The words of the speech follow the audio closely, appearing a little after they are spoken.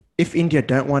if India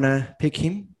don't want to pick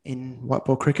him in white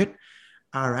ball cricket,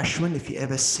 Ashwin, if you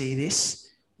ever see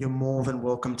this, you're more than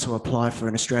welcome to apply for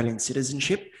an Australian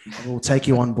citizenship, and we'll take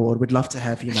you on board. We'd love to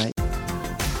have you, mate.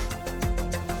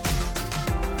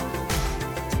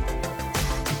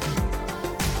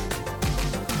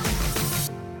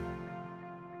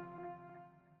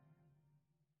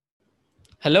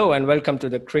 Hello and welcome to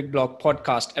the CricBlog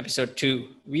Podcast, episode 2.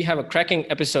 We have a cracking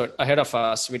episode ahead of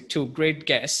us with two great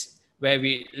guests where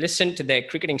we listen to their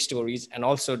cricketing stories and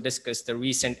also discuss the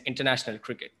recent international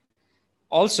cricket.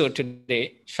 Also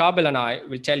today, Sharbel and I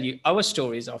will tell you our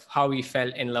stories of how we fell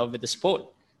in love with the sport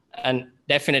and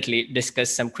definitely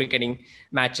discuss some cricketing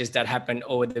matches that happened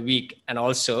over the week, and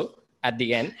also at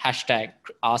the end,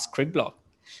 #AskCricBlog.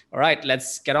 All right,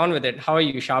 let's get on with it. How are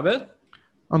you, Sharbel?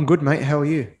 I'm good, mate. How are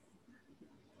you?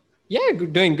 Yeah,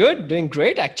 doing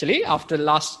great actually after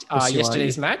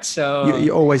yesterday's match. So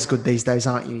you're always good these days,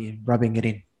 aren't you? You're rubbing it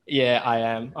in. Yeah,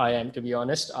 I am to be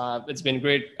honest. It's been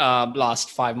great last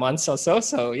 5 months or so.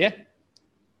 So yeah,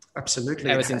 absolutely.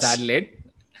 Ever since Adelaide.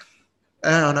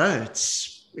 I know.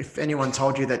 If anyone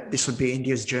told you that this would be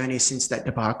India's journey since that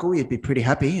debacle, you'd be pretty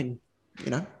happy. And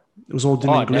it was all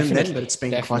doom and gloom then, but it's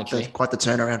been quite the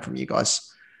turnaround from you guys.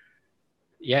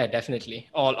 Yeah, definitely.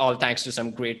 All thanks to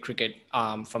some great cricket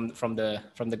from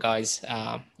the guys.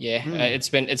 It's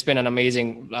been an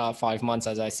amazing 5 months,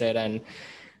 as I said, and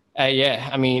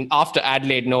I mean, after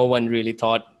Adelaide, no one really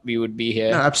thought we would be here.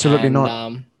 No, absolutely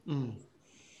not.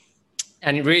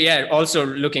 And also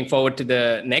looking forward to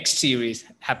the next series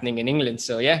happening in England.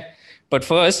 So but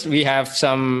first we have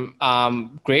some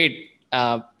great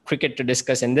cricket to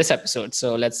discuss in this episode.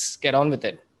 So let's get on with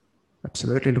it.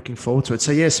 Absolutely, looking forward to it.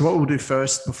 So what we'll do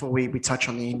first, before we touch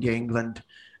on the India-England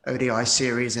ODI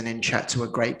series and then chat to a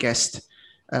great guest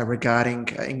regarding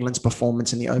England's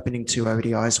performance in the opening 2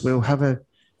 ODIs, we'll have a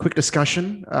quick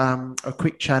discussion, a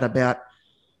quick chat about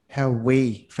how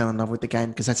we fell in love with the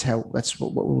game, because that's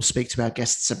what we'll speak to our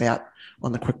guests about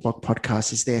on the CricBlog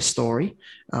Podcast, is their story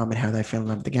and how they fell in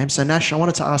love with the game. So Nash, I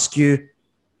wanted to ask you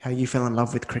how you fell in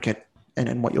love with cricket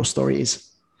and what your story is.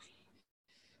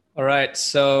 All right.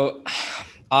 So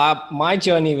my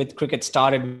journey with cricket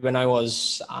started when I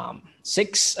was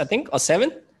 6, I think, or 7.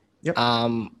 Yep.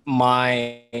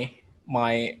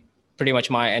 Pretty much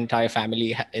my entire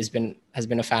family has been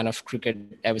a fan of cricket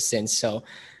ever since. So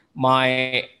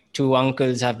my 2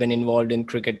 uncles have been involved in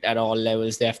cricket at all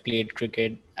levels. They have played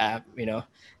cricket,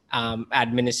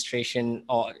 administration,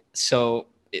 so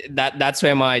that's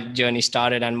where my journey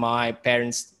started, and my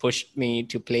parents pushed me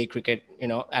to play cricket,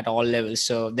 at all levels.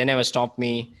 So they never stopped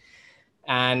me,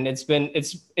 and it's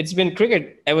been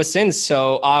cricket ever since.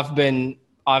 So I've been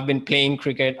playing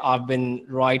cricket, I've been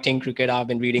writing cricket, I've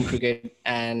been reading cricket,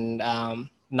 and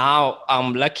now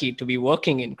I'm lucky to be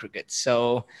working in cricket.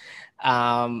 So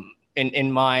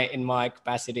in my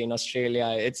capacity in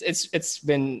Australia, it's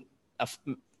been a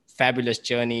fabulous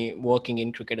journey working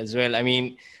in cricket as well. I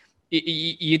mean,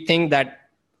 you think that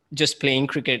just playing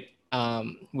cricket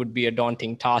would be a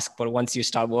daunting task, but once you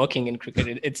start working in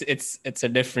cricket, it's a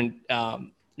different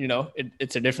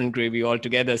it's a different gravy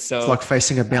altogether. So it's like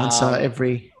facing a bouncer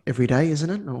every day, isn't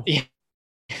it? Or...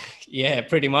 Yeah,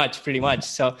 pretty much.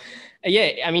 So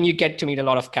I mean, you get to meet a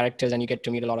lot of characters and you get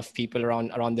to meet a lot of people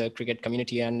around the cricket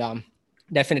community, and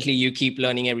definitely you keep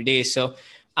learning every day. So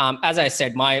as I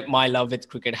said, my love with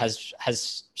cricket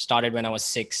has started when I was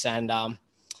 6 and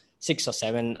 6 or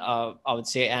 7, I would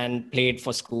say, and played for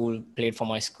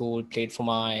my school, played for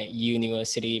my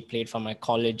university, played for my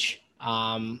college.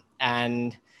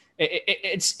 And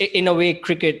it's in a way,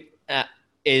 cricket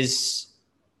is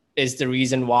the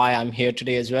reason why I'm here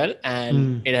today as well.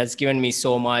 And it has given me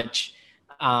so much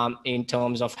in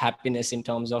terms of happiness, in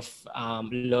terms of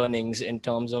learnings, in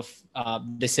terms of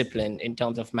discipline, in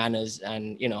terms of manners,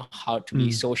 and, how to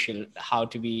be social, how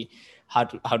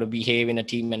to behave in a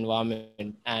team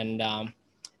environment. And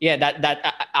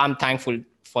that I'm thankful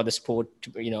for the sport.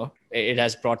 It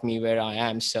has brought me where I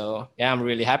am. So I'm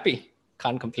really happy.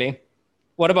 Can't complain.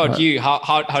 What about you?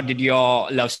 How did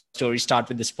your love story start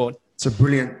with the sport? It's a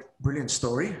brilliant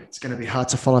story. It's going to be hard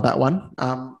to follow that one.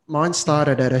 Mine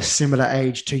started at a similar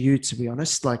age to you, to be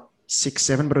honest, like 6,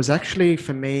 7. But it was actually,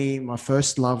 for me, my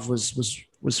first love was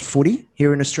footy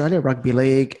here in Australia, rugby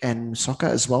league and soccer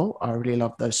as well. I really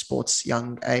loved those sports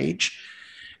young age.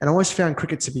 And I always found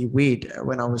cricket to be weird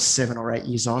when I was 7 or 8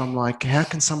 years old. I'm like, how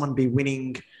can someone be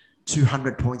winning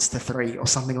 200 points to 3 or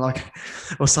something like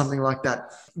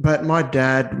that? But my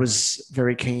dad was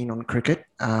very keen on cricket.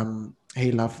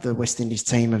 He loved the West Indies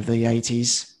team of the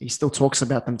 80s. He still talks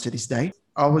about them to this day.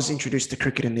 I was introduced to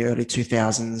cricket in the early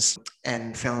 2000s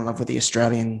and fell in love with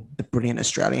the brilliant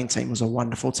Australian team. It was a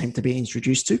wonderful team to be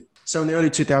introduced to. So in the early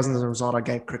 2000s, as a result, I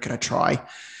gave cricket a try.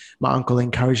 My uncle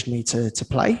encouraged me to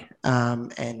play,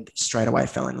 and straight away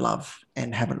fell in love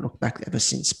and haven't looked back ever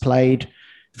since. Played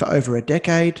for over a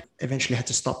decade, eventually had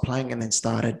to stop playing and then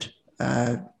started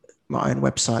my own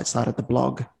website, started the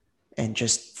blog, and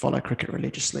just follow cricket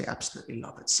religiously. Absolutely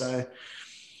love it. So,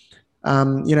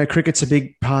 cricket's a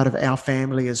big part of our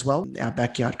family as well. Our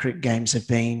backyard cricket games have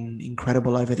been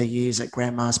incredible over the years at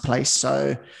Grandma's place.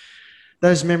 So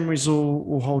those memories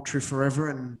will hold true forever.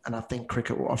 And I think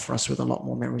cricket will offer us with a lot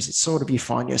more memories. It's sort of, you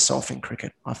find yourself in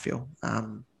cricket, I feel. A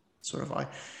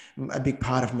big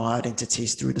part of my identity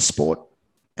is through the sport.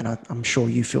 And I'm sure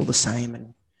you feel the same,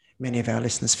 and many of our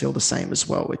listeners feel the same as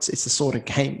well. It's the sort of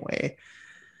game where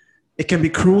it can be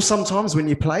cruel sometimes when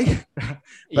you play,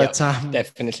 but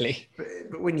definitely.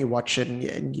 But when you watch it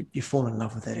and you fall in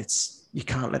love with it, you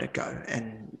can't let it go.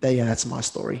 And that's my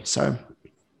story. So,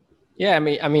 yeah, I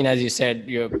mean, as you said,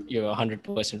 you're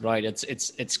 100% right.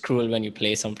 It's cruel when you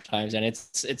play sometimes, and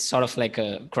it's sort of like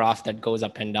a graph that goes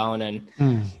up and down, and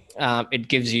it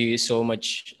gives you so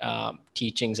much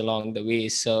teachings along the way.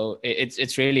 So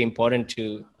it's really important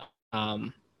to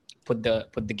put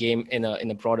the game in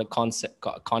a broader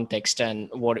context and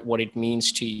what it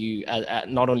means to you,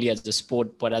 not only as a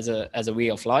sport but as a way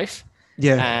of life.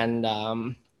 Yeah.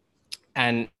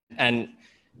 And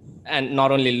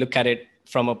not only look at it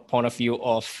from a point of view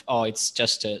of, it's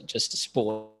just a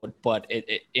sport, but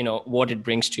it what it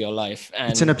brings to your life.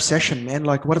 And it's an obsession, man.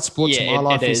 Like what it's brought to my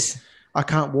life is I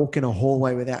can't walk in a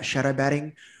hallway without shadow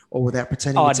batting or without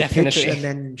pretending it's definitely. a pitch, and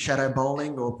then shadow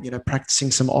bowling, or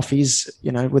practicing some offies,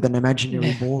 with an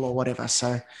imaginary ball or whatever.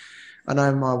 So I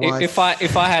know my wife. If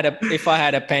I had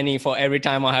a penny for every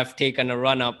time I have taken a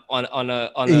run up on a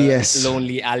yes.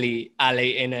 lonely alley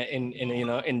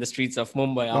in the streets of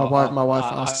Mumbai. My wife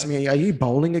asks me, "Are you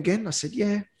bowling again?" I said,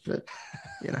 "Yeah," but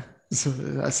so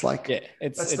that's like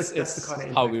that's the kind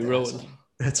of how we roll.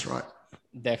 That's right.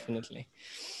 Definitely.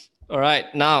 All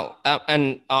right, now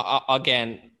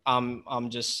again, I'm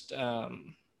just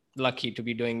lucky to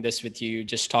be doing this with you,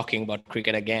 just talking about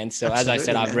cricket again. So absolutely, as I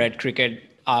said, I've read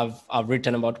cricket, I've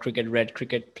written about cricket, read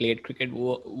cricket, played cricket,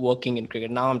 working in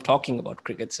cricket. Now I'm talking about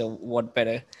cricket. So what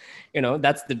better,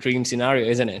 that's the dream scenario,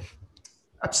 isn't it?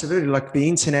 Absolutely. Like the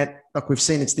internet, like we've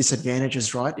seen its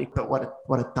disadvantages, right? But what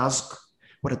it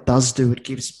does do, it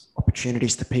gives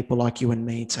opportunities to people like you and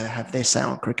me to have their say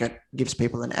on cricket. It gives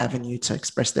people an avenue to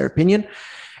express their opinion.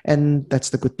 And that's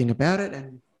the good thing about it.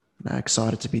 And I'm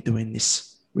excited to be doing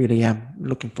this. Really am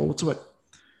looking forward to it.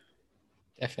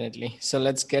 Definitely. So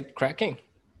let's get cracking.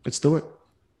 Let's do it.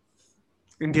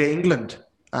 India-England,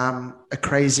 a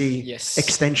crazy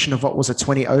extension of what was a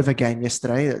 20-over game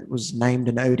yesterday. It was named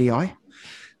an ODI.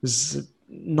 There's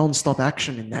non-stop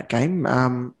action in that game.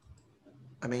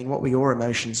 I mean, what were your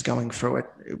emotions going through it?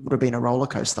 It would have been a roller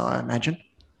coaster, I imagine.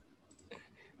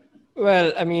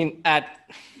 Well, I mean, at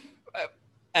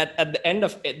the end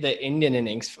of the Indian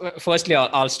innings, firstly,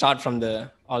 I'll start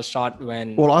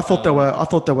when. Well, I thought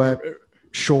they were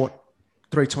short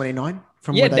 329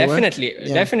 from where they were.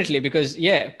 Definitely, because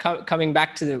coming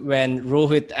back to when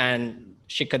Rohit and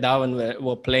Shikhar Dhawan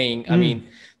were playing, I mean,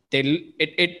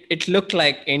 it looked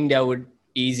like India would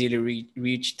easily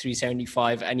reach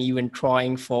 375 and even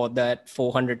trying for that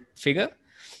 400 figure.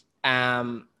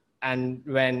 And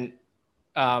when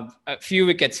a few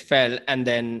wickets fell, and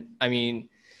then, I mean,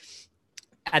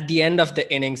 at the end of the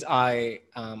innings, I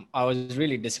was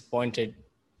really disappointed.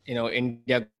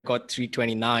 India got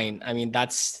 329. I mean,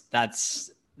 that's not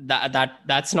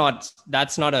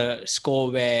a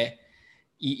score where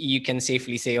you can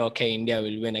safely say, okay, India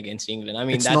will win against England. I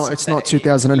mean, it's not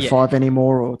 2005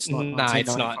 anymore, or it's not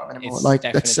 1995 anymore. Like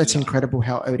that's incredible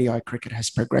how ODI cricket has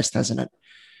progressed, hasn't it?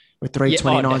 With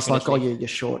 329, it's like, you're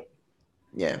short.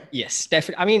 Yeah. Yes,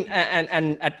 definitely. I mean,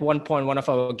 and at one point, one of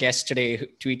our guests today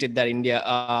tweeted that India,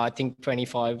 I think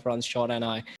 25 runs short, and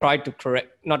I tried to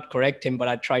not correct him, but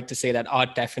I tried to say that,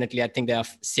 definitely, I think they are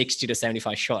 60 to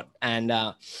 75 short. And,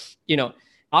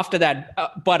 after that,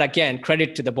 but again,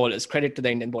 credit to the bowlers, credit to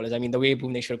the Indian bowlers. I mean, the way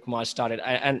Bhuvneshwar Kumar started,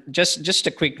 and just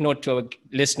a quick note to our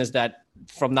listeners that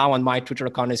from now on, my Twitter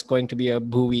account is going to be a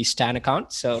Bhuvi Stan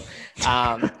account. So,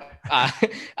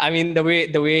 I mean, the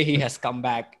way he has come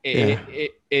back,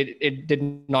 it did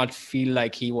not feel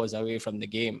like he was away from the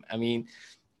game. I mean,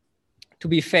 to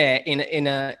be fair, in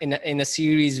a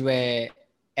series where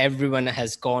everyone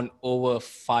has gone over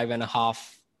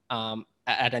 5.5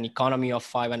 at an economy of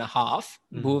 5.5.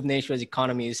 Bhuvneshwar's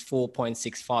economy is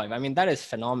 4.65. I mean, that is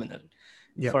phenomenal.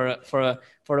 Yep.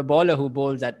 For a bowler who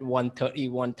bowls at 130,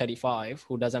 135,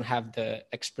 who doesn't have the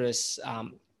express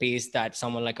pace that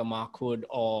someone like a Mark Wood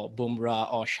or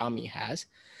Bumrah or Shami has,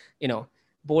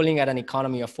 bowling at an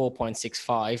economy of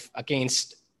 4.65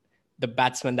 against the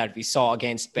batsmen that we saw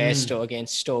against Bairstow,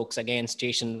 against Stokes, against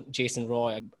Jason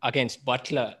Roy, against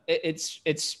Butler,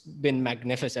 it's been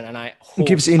magnificent, and I hope it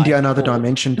gives India another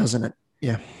dimension, doesn't it?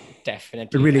 Yeah,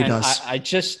 definitely. It really and does. I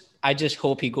just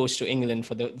hope he goes to England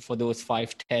for those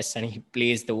 5 tests and he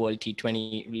plays the World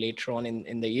T20 later on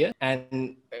in the year.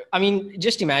 And I mean,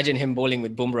 just imagine him bowling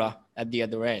with Bumrah at the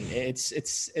other end. It's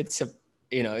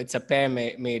a pair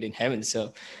made in heaven.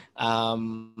 So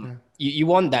you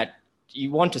want that. You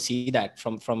want to see that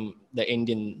from the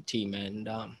Indian team, and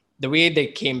the way they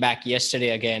came back yesterday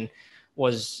again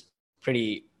was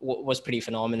pretty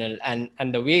phenomenal. And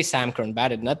the way Sam Curran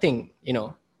batted, nothing,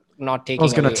 not taking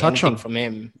away anything from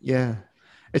him. Yeah,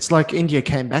 it's like India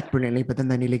came back brilliantly, but then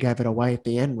they nearly gave it away at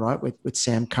the end, right? With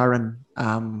Sam Curran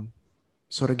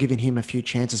sort of giving him a few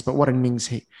chances. But what an innings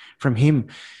from him!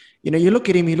 You look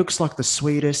at him; he looks like the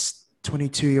sweetest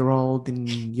 22-year-old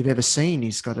you've ever seen.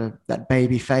 He's got that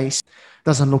baby face.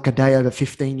 Doesn't look a day over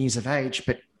 15 years of age,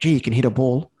 but gee, he can hit a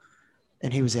ball.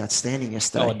 And he was outstanding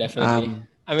yesterday. Oh, definitely.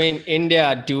 I mean,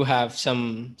 India do have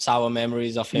some sour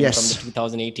memories of him from the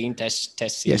 2018 test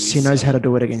series. Yes, he knows how to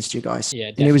do it against you guys. Yeah,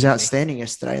 and he was outstanding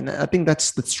yesterday. And I think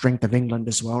that's the strength of England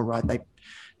as well, right?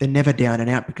 They're never down and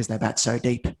out because they bat so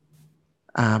deep.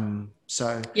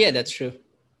 Yeah, that's true.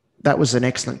 That was an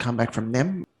excellent comeback from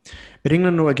them. But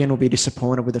England, again, will be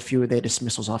disappointed with a few of their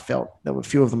dismissals. I felt there were a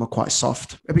few of them were quite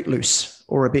soft, a bit loose,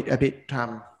 or a bit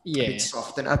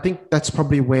soft. And I think that's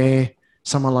probably where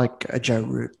someone like a Joe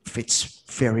Root fits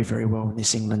very, very well in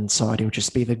this England side. He'll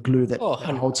just be the glue that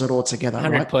holds it all together.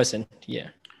 100%, right? Yeah.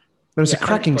 But it's a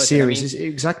cracking series. It's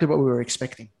exactly what we were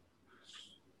expecting.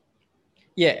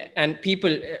 Yeah, and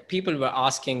people were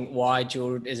asking why Joe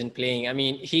Root isn't playing. I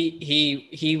mean,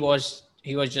 he was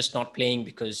just not playing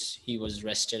because he was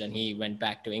rested and he went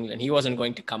back to England. He wasn't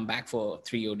going to come back for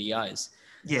 3 ODIs.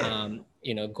 Yeah.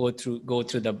 Go through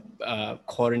the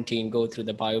quarantine, go through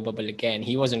the bio bubble again.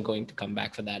 He wasn't going to come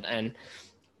back for that. And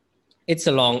it's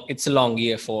a long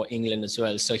year for England as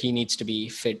well. So he needs to be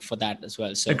fit for that as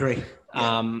well. So agree.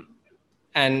 Yeah.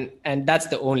 And that's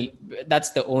the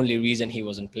only reason he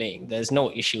wasn't playing. There's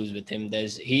no issues with him.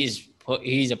 He's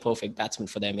a perfect batsman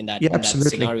for them in that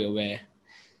scenario where.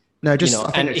 No, just I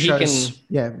think it shows,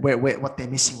 where what they're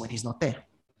missing when he's not there.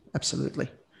 Absolutely.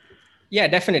 Yeah,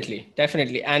 definitely.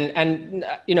 And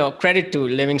credit to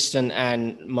Livingston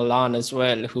and Malan as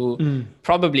well, who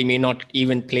probably may not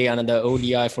even play another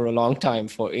ODI for a long time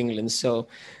for England. So,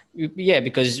 yeah,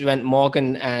 because when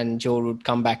Morgan and Joe Root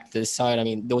come back to this side, I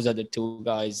mean, those are the two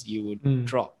guys you would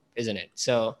drop, isn't it?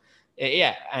 So,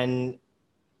 yeah, and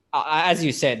as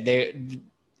you said,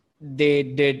 they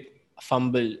did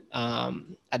fumble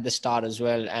at the start as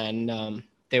well, and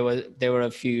there were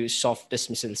a few soft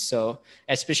dismissals. So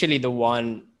especially the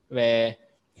one where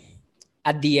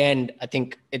at the end, I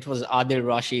think it was Adil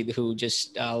Rashid who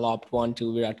just lobbed one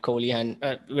to Virat Kohli, and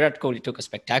Virat Kohli took a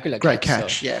spectacular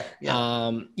catch.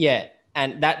 So, yeah.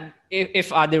 And that if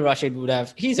Adil Rashid would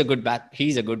have, he's a good bat.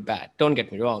 Don't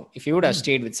get me wrong. If he would have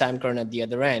stayed with Sam Curran at the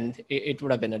other end, it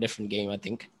would have been a different game, I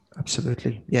think.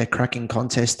 Absolutely. Yeah, cracking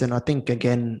contest. And I think,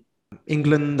 again,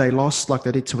 England, they lost like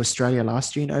they did to Australia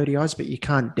last year in ODIs, but you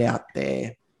can't doubt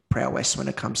their prowess when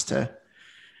it comes to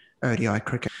ODI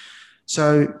cricket.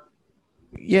 So,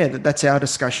 yeah, that's our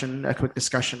discussion, a quick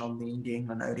discussion on the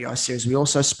India-England ODI series. We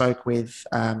also spoke with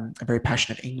a very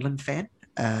passionate England fan.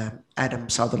 Adam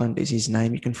Sutherland is his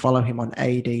name. You can follow him on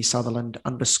 @Sutherland_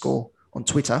 on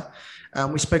Twitter.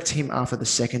 We spoke to him after the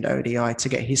second ODI to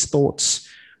get his thoughts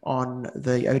on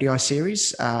the ODI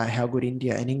series, how good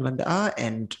India and England are,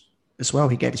 and as well,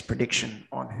 he gave his prediction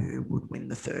on who would win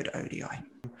the third ODI.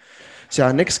 So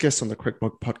our next guest on the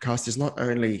CricBlog Podcast is not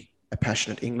only a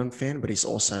passionate England fan, but he's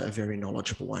also a very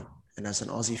knowledgeable one. And as an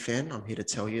Aussie fan, I'm here to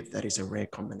tell you that is a rare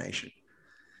combination.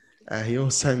 He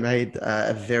also made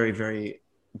a very, very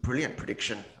brilliant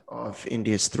prediction of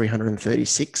India's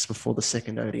 336 before the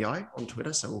second ODI on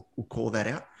Twitter, so we'll call that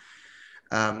out.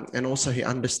 And also he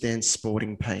understands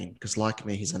sporting pain, because like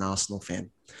me, he's an Arsenal fan.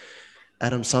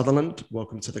 Adam Sutherland,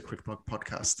 welcome to the CricBlog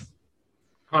Podcast.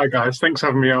 Hi guys, thanks for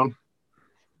having me on.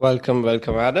 Welcome,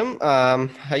 Adam.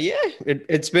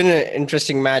 It's been an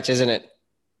interesting match, isn't it?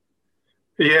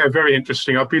 Yeah, very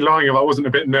interesting. I'd be lying if I wasn't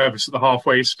a bit nervous at the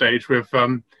halfway stage with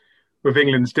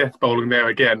England's death bowling there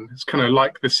again. It's kind of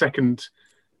like the second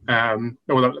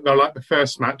Like the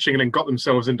first match, England got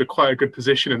themselves into quite a good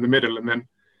position in the middle, and then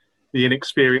the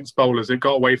inexperienced bowlers, it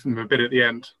got away from them a bit at the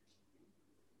end.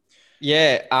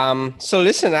 Yeah. So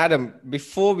listen, Adam,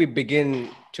 before we begin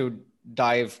to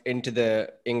dive into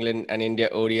the England and India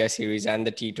ODI series and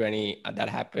the T20 that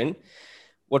happened,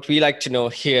 what we like to know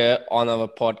here on our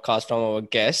podcast from our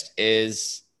guest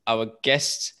is our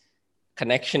guest's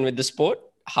connection with the sport,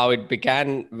 how it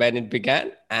began, when it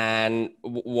began, and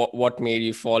what made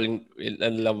you fall in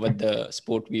love with the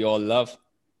sport we all love.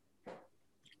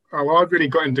 Oh, well, I'd really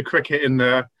got into cricket in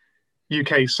the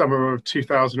UK summer of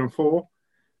 2004.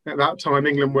 At that time,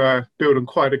 England were building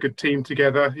quite a good team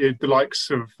together. You had the likes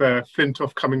of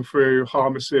Flintoff coming through,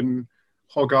 Harmison,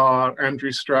 Hogarth,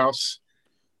 Andrew Strauss.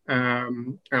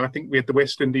 And I think we had the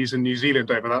West Indies and New Zealand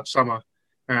over that summer.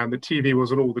 And the TV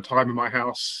was on all the time in my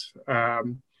house,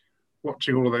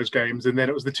 watching all of those games. And then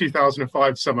it was the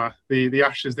 2005 summer, the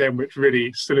Ashes then, which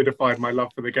really solidified my love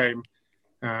for the game.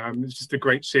 It's just a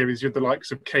great series. You had the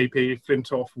likes of KP,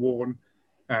 Flintoff, Warne.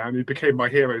 Who became my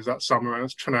heroes that summer. I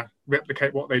was trying to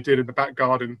replicate what they did in the back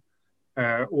garden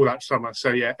all that summer.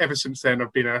 So yeah, ever since then,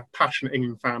 I've been a passionate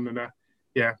England fan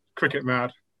and cricket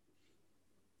mad.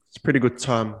 It's a pretty good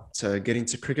time to get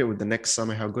into cricket with the next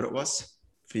summer, how good it was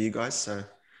for you guys. So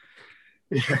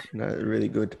yeah, really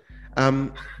good.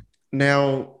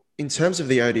 Now, in terms of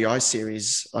the ODI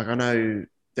series, like I know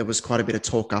there was quite a bit of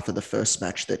talk after the first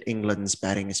match that England's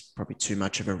batting is probably too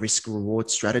much of a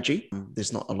risk-reward strategy.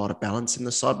 There's not a lot of balance in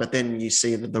the side, but then you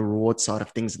see the reward side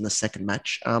of things in the second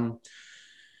match.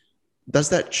 Does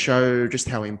that show just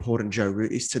how important Joe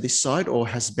Root is to this side, or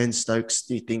has Ben Stokes,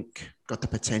 do you think, got the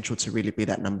potential to really be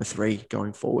that number 3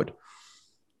 going forward?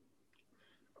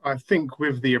 I think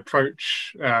with the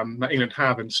approach that England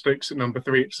have and Stokes at number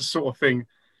 3, it's the sort of thing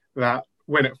that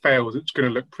when it fails, it's going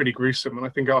to look pretty gruesome. And I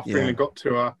think after England got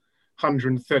to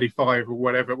 135 or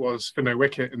whatever it was for no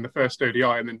wicket in the first ODI,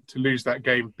 and then to lose that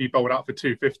game, be bowled out for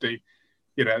 250,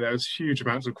 there was huge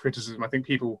amounts of criticism. I think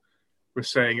people were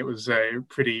saying it was a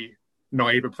pretty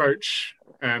naive approach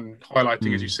and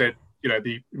highlighting, as you said,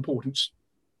 the importance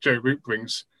Joe Root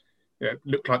brings. It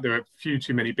looked like there were a few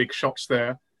too many big shots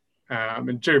there.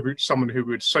 And Joe Root's someone who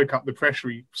would soak up the pressure.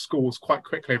 He scores quite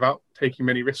quickly without taking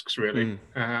many risks, really.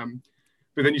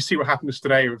 But then you see what happens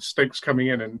today with Stokes coming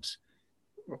in and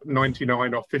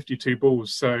 99 or 52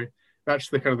 balls. So that's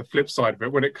the kind of the flip side of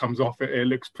it. When it comes off, it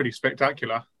looks pretty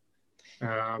spectacular.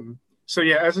 So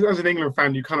yeah, as an England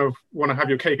fan, you kind of want to have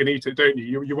your cake and eat it, don't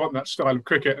you? You want that style of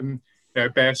cricket and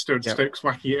Bairstow and Stokes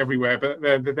whacking it everywhere. But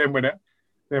then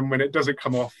when it doesn't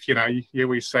come off, you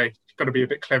always say you've got to be a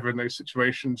bit clever in those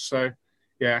situations. So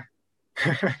yeah,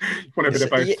 you want a bit of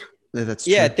both. Yeah, that's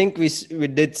true. I think we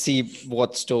did see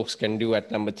what Stokes can do at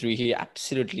number 3. He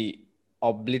absolutely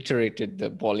obliterated the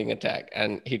bowling attack,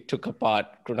 and he took apart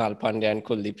Krunal Pandya and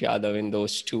Kuldeep Yadav in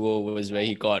those 2 overs where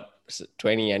he got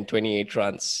 20 and 28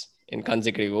 runs in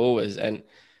consecutive overs.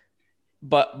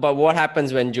 But what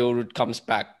happens when Joe Root comes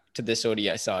back to this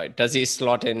ODI side? Does he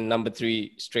slot in number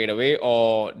 3 straight away,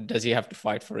 or does he have to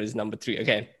fight for his number 3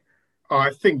 again?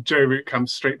 I think Joe Root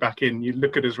comes straight back in. You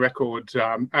look at his record,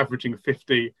 averaging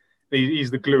 50.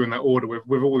 He's the glue in that order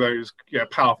with all those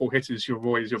powerful hitters. Your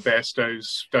Roys, your Bairstows,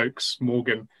 Stokes,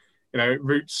 Morgan.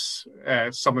 Root's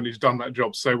someone who's done that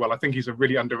job so well. I think he's a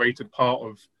really underrated part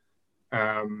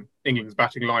of England's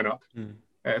batting lineup.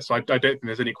 So I don't think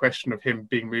there's any question of him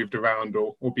being moved around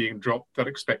or being dropped. I'd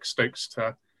expect Stokes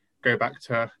to go back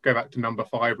to number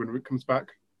 5 when Root comes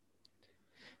back.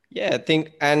 Yeah, I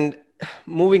think, and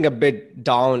moving a bit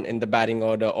down in the batting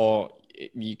order, or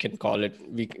we can call it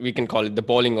the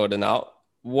bowling order now.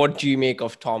 What do you make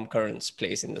of Tom Curran's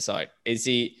place in the side? Is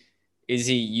he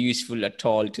useful at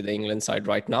all to the England side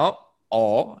right now,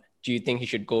 or do you think he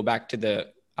should go back to the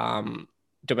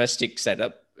domestic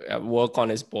setup, work on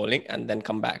his bowling, and then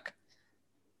come back?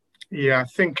 Yeah, I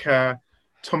think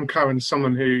Tom Curran's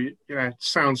someone who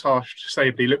sounds harsh to say,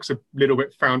 but he looks a little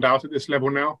bit found out at this level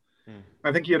now.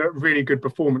 I think he had a really good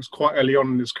performance quite early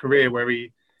on in his career where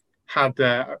he had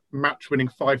a match-winning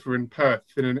fifer in Perth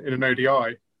in an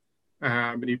ODI,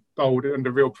 and he bowled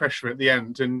under real pressure at the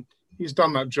end. And he's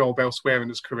done that job elsewhere in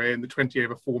his career in the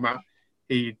 20-over format.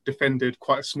 He defended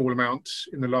quite a small amount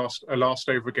in the last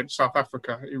over against South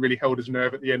Africa. He really held his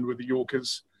nerve at the end with the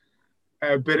Yorkers.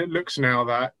 But it looks now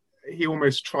that he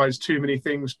almost tries too many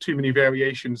things, too many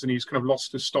variations, and he's kind of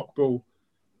lost his stock ball.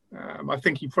 I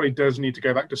think he probably does need to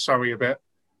go back to Surrey a bit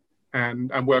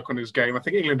and work on his game. I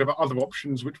think England have other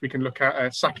options which we can look at.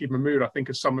 Saqib Mahmood, I think,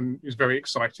 is someone who's very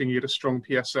exciting. He had a strong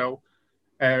PSL.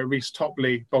 Reece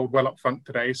Topley bowled well up front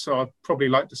today, so I'd probably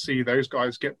like to see those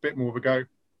guys get a bit more of a go.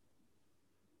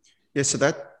 Yeah, so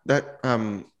that that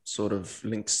sort of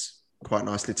links quite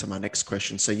nicely to my next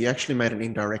question. So you actually made an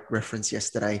indirect reference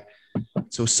yesterday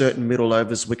to a certain middle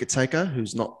overs wicket taker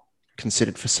who's not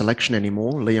considered for selection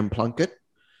anymore, Liam Plunkett.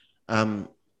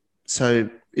 So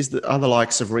is the other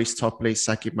likes of Reece Topley,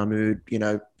 Saqib Mahmood,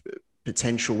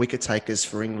 potential wicket takers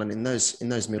for England in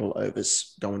those middle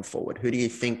overs going forward? Who do you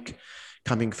think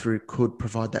coming through could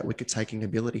provide that wicket taking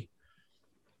ability?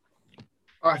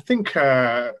 I think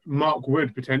Mark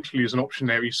Wood potentially is an option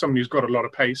there. He's someone who's got a lot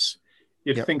of pace.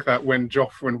 You'd think that when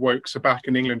Jofra and Wokes are back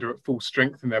and England are at full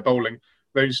strength in their bowling,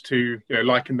 those two,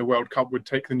 like in the World Cup, would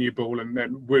take the new ball, and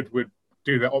then Wood would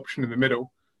do that option in the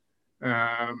middle.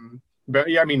 But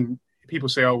yeah, I mean, people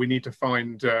say, we need to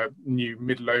find a new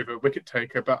middle over wicket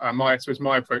taker. But I suppose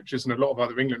my approach is, and a lot of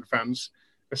other England fans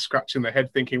are scratching their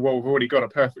head thinking, well, we've already got a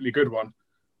perfectly good one.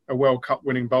 A World Cup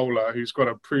winning bowler who's got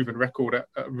a proven record at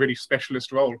a really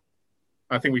specialist role.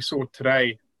 I think we saw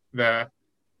today the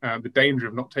danger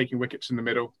of not taking wickets in the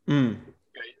middle,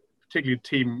 particularly a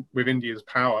team with India's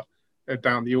power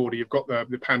down the order. You've got the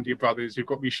Pandya brothers, you've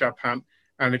got Rishabh Pant,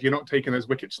 and if you're not taking those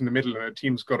wickets in the middle and a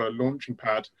team's got a launching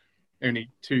pad only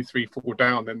 2, 3, 4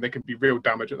 down, then there can be real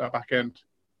damage at that back end.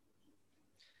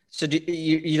 So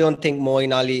you don't think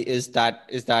Moeen Ali is that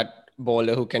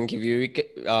bowler who can give you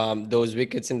those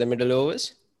wickets in the middle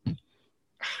overs?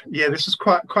 Yeah, this is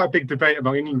quite a big debate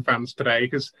among England fans today,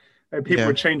 because people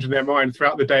were changing their mind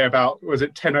throughout the day about, was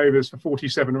it 10 overs for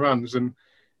 47 runs? And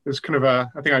there's kind of I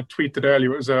think I tweeted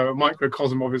earlier, it was a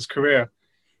microcosm of his career,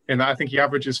 in that I think he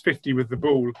averages 50 with the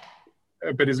ball,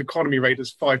 but his economy rate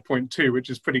is 5.2, which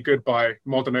is pretty good by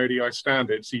modern ODI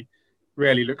standards. He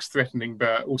rarely looks threatening,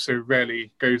 but also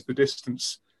rarely goes the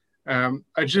distance.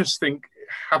 I just think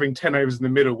having 10 overs in the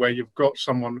middle where you've got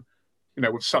someone,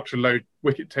 with such a low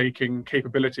wicket-taking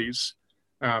capabilities,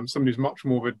 someone who's much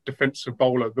more of a defensive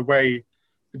bowler, the way,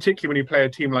 particularly when you play a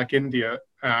team like India,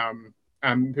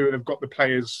 and who have got the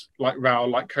players like Rao,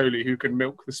 like Kohli, who can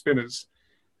milk the spinners,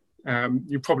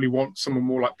 you probably want someone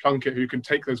more like Plunkett who can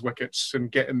take those wickets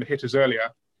and get in the hitters earlier.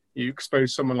 You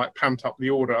expose someone like Pant up the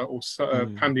order, or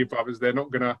Pandya brothers, they're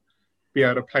not going to be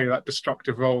able to play that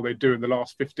destructive role they do in the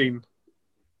last 15.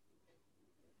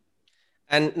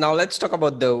 And now let's talk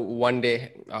about the one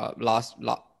day,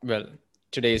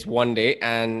 today's one day,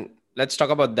 and let's talk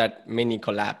about that mini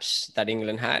collapse that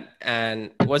England had.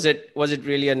 And was it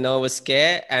really a nervous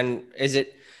scare? And has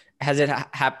it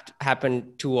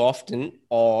happened too often,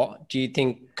 or do you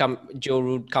think Joe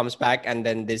Root comes back and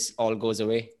then this all goes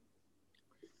away?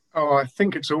 Oh, I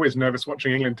think it's always nervous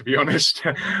watching England, to be honest.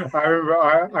 I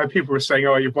remember people were saying,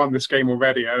 you've won this game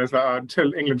already. And it's like,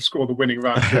 until England score the winning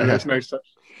run, there's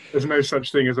no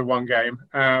such thing as a one game.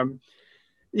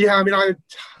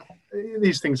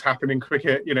 These things happen in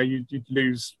cricket. You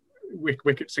lose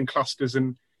wickets in clusters,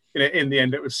 and in the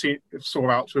end, it saw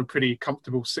out to a pretty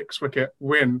comfortable 6-wicket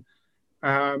win.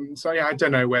 I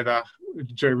don't know whether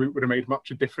Joe Root would have made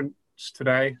much of a difference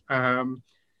today. For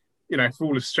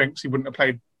all his strengths, he wouldn't have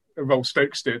played a role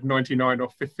Stokes did, 99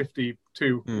 off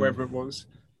 52, whatever it was.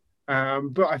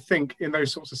 But I think in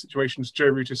those sorts of situations, Joe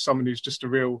Root is someone who's just a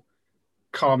real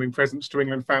calming presence to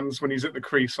England fans when he's at the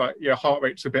crease. Like, heart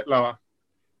rate's a bit lower.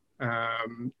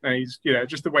 And he's,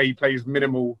 just the way he plays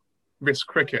minimal risk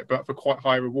cricket, but for quite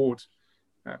high reward.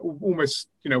 Almost,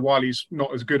 while he's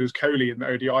not as good as Kohli in the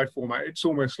ODI format, it's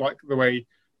almost like the way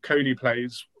Kohli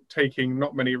plays, taking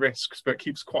not many risks, but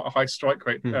keeps quite a high strike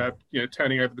rate,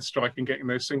 turning over the strike and getting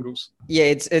those singles. Yeah,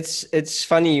 it's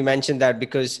funny you mentioned that,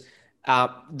 because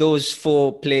those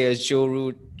 4 players, Joe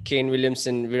Root, Kane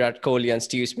Williamson, Virat Kohli and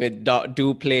Steve Smith,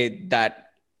 do play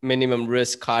that minimum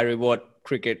risk, high reward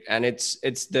cricket. And I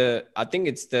think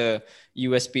it's the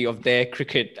USP of their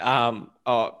cricket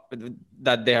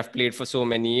that they have played for so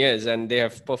many years, and they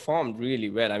have performed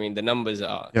really well. I mean, the numbers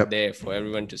are there for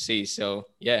everyone to see. So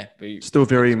yeah, still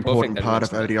very important part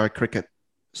of ODI cricket,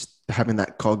 having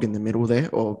that cog in the middle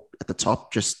there or at the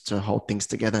top, just to hold things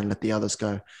together and let the others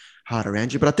go hard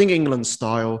around you. But I think England's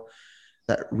style,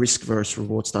 that risk versus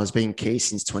reward style, has been key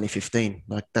since 2015.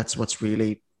 Like, that's what's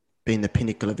really been the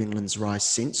pinnacle of England's rise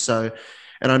since. So,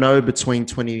 and I know between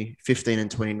 2015 and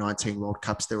 2019 World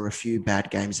Cups, there were a few bad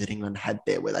games that England had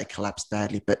there where they collapsed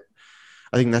badly. But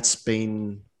I think that's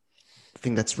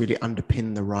really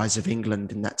underpinned the rise of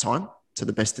England in that time to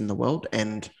the best in the world.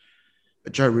 And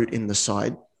Joe Root in the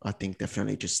side, I think,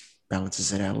 definitely just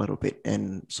balances it out a little bit.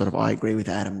 And sort of, I agree with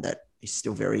Adam that he's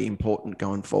still very important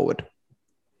going forward.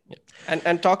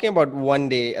 And talking about one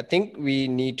day, I think we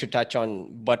need to touch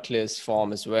on Butler's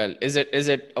form as well. Is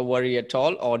it a worry at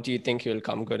all, or do you think he'll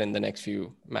come good in the next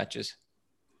few matches?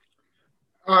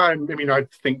 I mean, I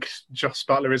think Jos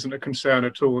Buttler isn't a concern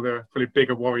at all. There are probably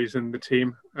bigger worries in the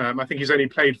team. I think he's only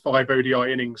played 5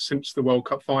 ODI innings since the World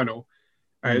Cup final.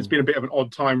 It's been a bit of an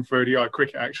odd time for ODI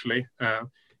cricket, actually.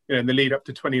 In the lead up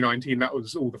to 2019, that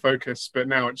was all the focus, but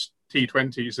now it's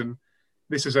T20s, and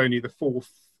this is only the 4th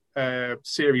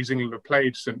series England have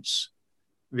played since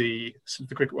the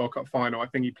Cricket World Cup final. I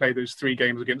think he played those 3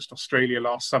 games against Australia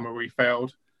last summer where he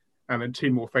failed, and then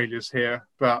 2 more failures here.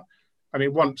 But I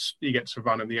mean, once he gets a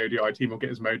run in the ODI team, will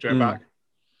get his mojo back.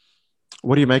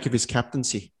 What do you make of his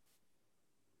captaincy?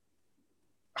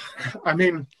 I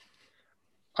mean,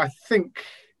 I think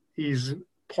he's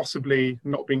possibly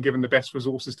not been given the best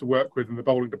resources to work with in the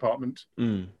bowling department.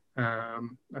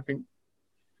 I think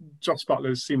Jos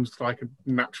Buttler seems like a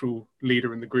natural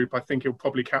leader in the group. I think he'll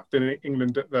probably captain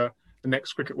England at the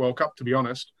next Cricket World Cup, to be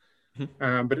honest.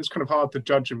 But it's kind of hard to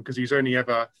judge him because he's only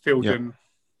ever filled in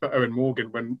for Owen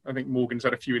Morgan when I think Morgan's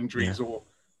had a few injuries or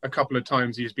a couple of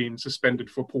times he's been suspended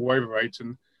for poor over rate.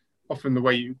 And often the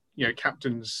way you know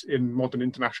captains in modern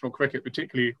international cricket,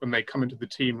 particularly when they come into the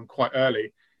team quite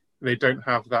early, they don't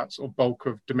have that sort of bulk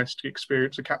of domestic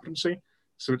experience of captaincy.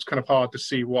 So it's kind of hard to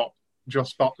see what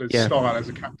Jos Buttler's style as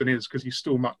a captain is because he's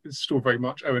still very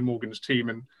much Owen Morgan's team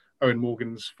and Owen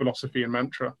Morgan's philosophy and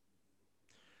mantra.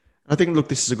 I think, look,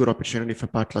 this is a good opportunity for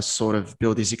Buttler to sort of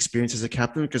build his experience as a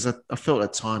captain because I felt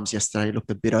at times yesterday he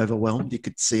looked a bit overwhelmed. You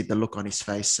could see the look on his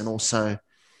face and also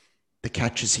the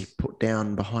catches he put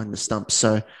down behind the stump.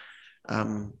 So,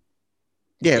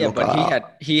 look,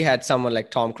 but he had someone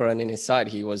like Tom Curran in his side.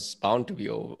 He was bound to be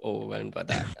overwhelmed by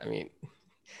that. I mean,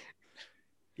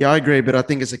 yeah, I agree. But I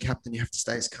think as a captain, you have to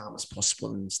stay as calm as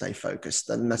possible and stay focused.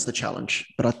 And that's the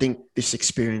challenge. But I think this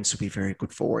experience will be very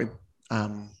good for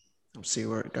him. We'll see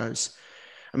where it goes.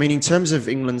 I mean, in terms of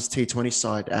England's T20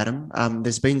 side, Adam,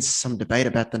 there's been some debate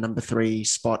about the number 3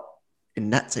 spot in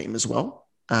that team as well.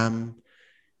 Do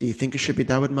you think it should be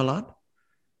Dawid Malan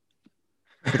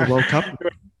for the World Cup?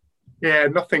 Yeah,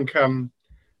 nothing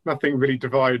really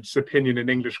divides opinion in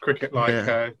English cricket like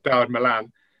Dawid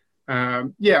Malan.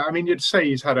 I mean, you'd say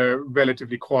he's had a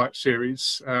relatively quiet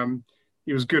series.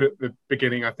 He was good at the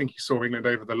beginning. I think he saw England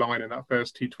over the line in that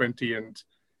first T20 and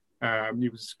he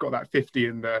got that 50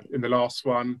 in the last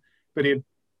one, but he had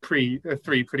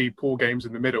 3 pretty poor games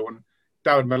in the middle. And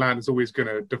Dawid Malan is always going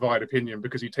to divide opinion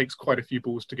because he takes quite a few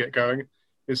balls to get going.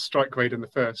 His strike rate in the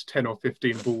first 10 or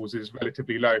 15 balls is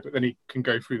relatively low, but then he can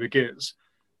go through the gears.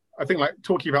 I think, like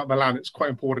talking about Malan, it's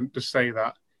quite important to say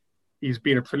that he's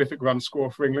been a prolific run scorer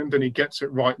for England, and he gets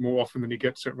it right more often than he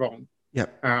gets it wrong.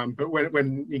 But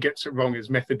when he gets it wrong,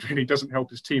 his method really doesn't help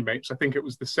his teammates. I think it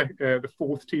was the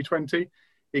 4th T20.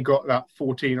 He got that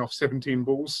 14 off 17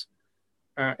 balls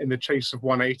in the chase of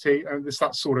 180. And it's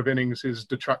that sort of innings his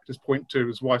detractors point to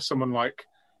as why someone like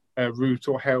Root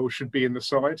or Hale should be in the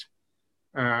side.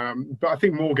 But I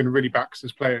think Morgan really backs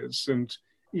his players. And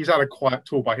he's had a quiet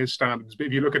tour by his standards. But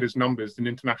if you look at his numbers in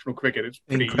international cricket, it's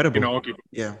pretty incredible. Inarguable.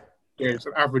 Yeah, it's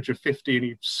an average of 50 and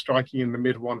he's striking in the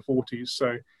mid 140s.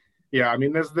 So, I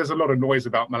mean, there's a lot of noise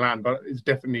about Malan, but it's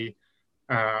definitely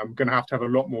going to have a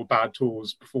lot more bad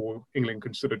tours before England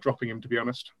consider dropping him, to be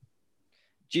honest.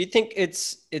 Do you think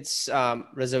it's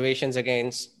reservations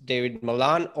against Dawid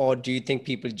Malan, or do you think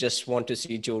people just want to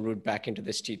see Joe Root back into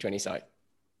this T20 side?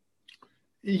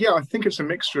 Yeah, I think it's a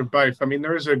mixture of both. I mean,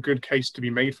 there is a good case to be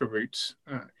made for Root.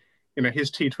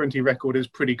 His T20 record is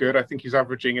pretty good. I think he's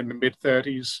averaging in the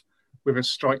mid-30s with a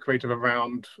strike rate of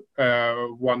around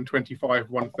 125,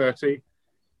 130.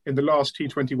 In the last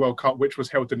T20 World Cup, which was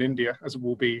held in India, as it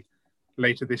will be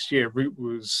later this year, Root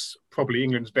was probably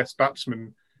England's best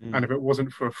batsman. And if it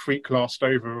wasn't for a freak last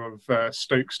over of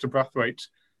Stokes to Brathwaite,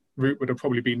 Root would have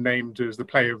probably been named as the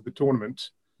player of the tournament.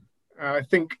 I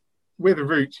think with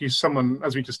Root, he's someone,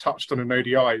 as we just touched on in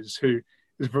ODIs, who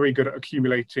is very good at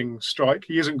accumulating strike.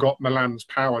 He hasn't got Malan's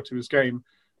power to his game,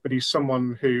 but he's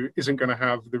someone who isn't going to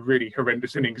have the really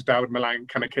horrendous innings Dawid Malan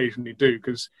can occasionally do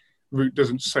because Root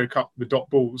doesn't soak up the dot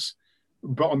balls.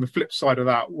 But on the flip side of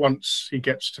that, once he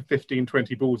gets to 15,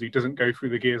 20 balls, he doesn't go through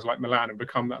the gears like Malan and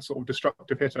become that sort of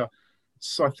destructive hitter.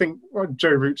 So I think Joe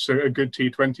Root's a good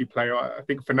T20 player. I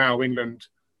think for now, England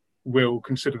will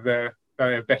consider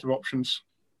their better options.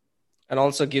 And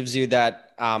also gives you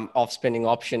that off-spinning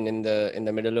option in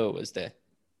the middle overs there.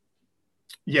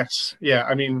 Yes. Yeah.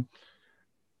 I mean,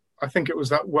 I think it was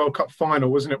that World Cup final,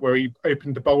 wasn't it, where he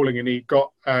opened the bowling and he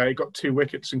got 2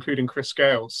 wickets, including Chris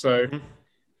Gale. So,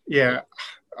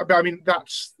 I mean,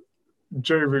 that's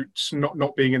Joe Root's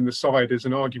not being in the side is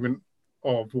an argument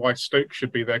of why Stokes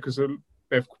should be there because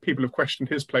people have questioned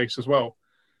his place as well.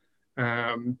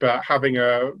 But having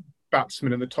a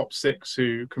batsman in the top 6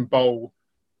 who can bowl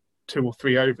 2 or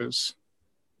 3 overs.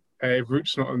 If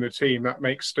Root's not on the team, that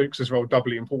makes Stokes' role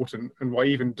doubly important. And why,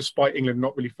 even despite England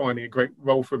not really finding a great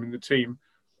role for him in the team,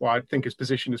 well, I think his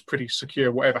position is pretty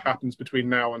secure, whatever happens between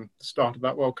now and the start of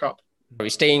that World Cup. Are we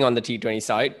staying on the T20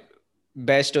 side?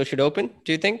 Bairstow should open,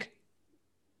 do you think?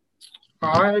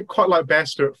 I quite like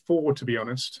Bairstow at 4, to be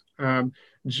honest,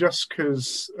 just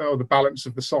because the balance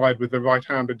of the side with the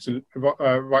right-handers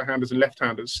and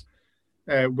left-handers.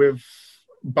 With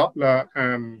Butler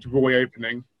and Roy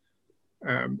opening,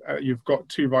 you've got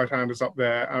 2 right-handers up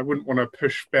there. I wouldn't want to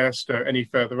push Bairstow any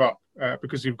further up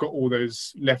because you've got all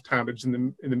those left-handers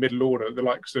in the middle order, the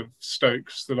likes of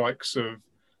Stokes, the likes of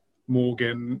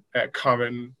Morgan,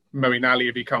 Curran, Moeen Ali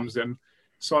if he comes in.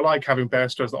 So I like having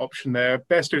Bairstow as the option there.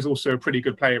 Bairstow is also a pretty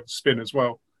good player with spin as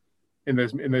well in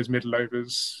those middle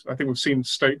overs. I think we've seen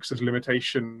Stokes as a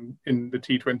limitation in the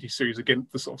T20 series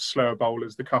against the sort of slower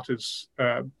bowlers, the cutters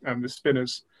and the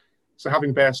spinners. So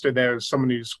having Bairstow there as someone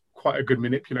who's quite a good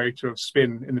manipulator of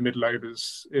spin in the middle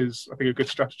overs is, I think, a good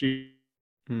strategy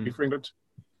for England.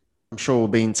 I'm sure we'll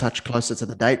be in touch closer to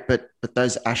the date, but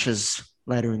those Ashes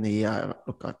later in the year,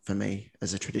 look, for me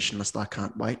as a traditionalist, I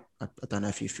can't wait. I don't know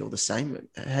if you feel the same.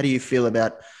 How do you feel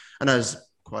about, I know there's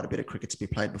quite a bit of cricket to be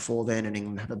played before then, and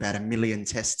England have about 1 million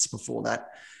tests before that,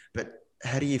 but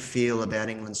how do you feel about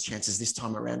England's chances this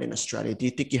time around in Australia? Do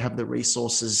you think you have the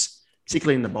resources,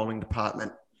 particularly in the bowling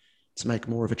department, to make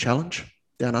more of a challenge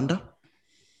down under?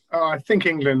 I think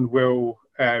England will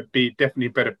be definitely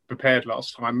better prepared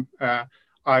last time.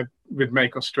 I would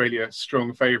make Australia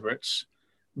strong favourites.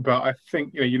 But I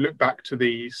think, you look back to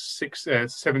the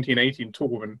 17-18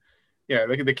 tour, and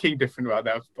the key difference about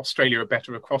that, Australia are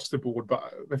better across the board.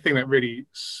 But the thing that really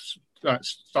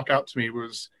stuck out to me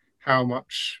was how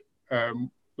much,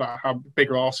 how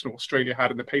bigger arsenal Australia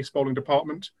had in the pace bowling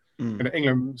department. And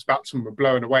England's batsmen were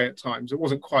blown away at times. It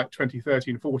wasn't quite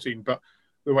 2013-14, but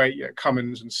the way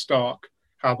Cummins and Stark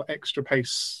have extra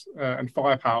pace and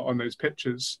firepower on those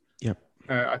pitches. Yep.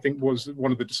 I think was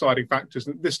one of the deciding factors.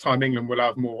 And this time England will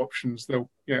have more options. There'll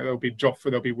be Jofra,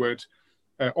 there'll be Wood.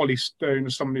 Ollie Stone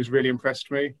is someone who's really impressed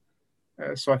me.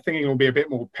 So I think England will be a bit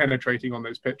more penetrating on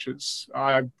those pitches.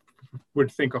 I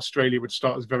would think Australia would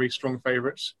start as very strong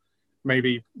favourites.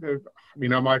 Maybe,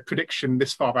 my prediction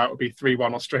this far out would be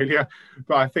 3-1 Australia,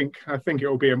 but I think it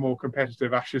will be a more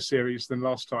competitive Ashes series than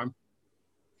last time.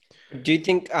 Do you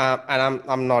think, and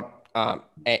I'm not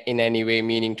in any way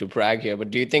meaning to brag here, but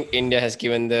do you think India has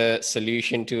given the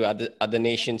solution to other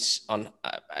nations on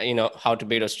how to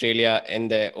beat Australia in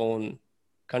their own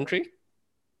country?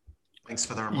 Thanks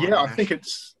for the reminder. Yeah, I think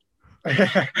it's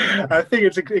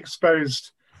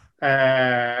exposed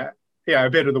a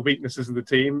bit of the weaknesses of the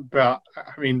team, but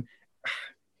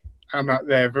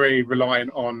they're very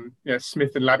reliant on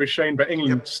Smith and Labuschagne, but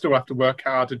England still have to work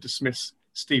hard to dismiss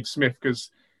Steve Smith because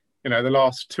the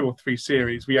last 2 or 3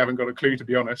 series, we haven't got a clue, to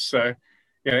be honest. So,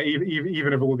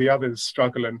 even if all the others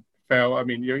struggle and fail,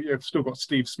 you've still got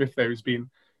Steve Smith there, who's been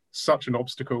such an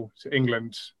obstacle to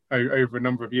England over a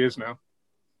number of years now.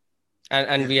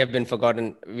 And we have been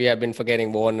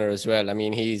forgetting Warner as well. I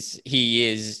believe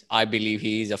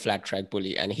he is a flat track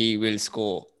bully, and he will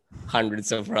score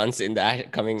hundreds of runs in the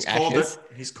coming Ashes.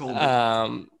 He's called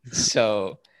it.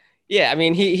 So, yeah,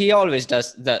 he always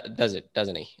does it,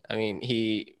 doesn't he?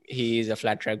 He is a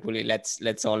flat track bully.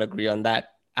 Let's all agree on that.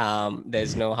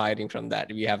 There's no hiding from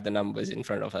that. We have the numbers in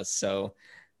front of us. So,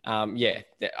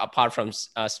 apart from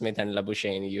Smith and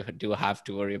Labuschagne, you do have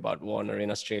to worry about Warner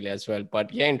in Australia as well.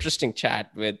 But yeah, interesting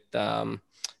chat with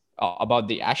about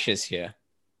the Ashes here.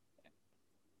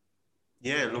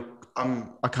 Yeah, look,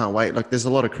 I can't wait. There's a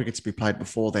lot of cricket to be played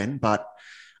before then, but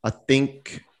I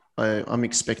think I'm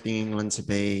expecting England to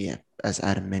be, as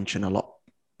Adam mentioned, a lot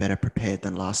better prepared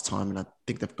than last time. And I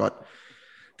think they've got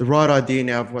the right idea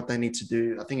now of what they need to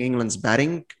do. I think England's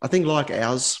batting, like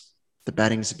ours, the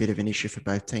batting's a bit of an issue for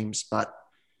both teams, but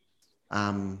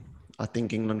I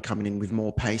think England coming in with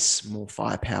more pace, more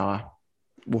firepower,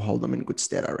 will hold them in good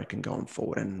stead, I reckon, going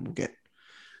forward, and we'll get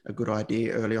a good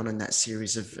idea early on in that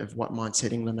series of what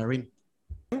mindset England are in.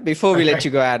 Before we let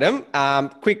you go, Adam,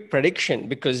 quick prediction,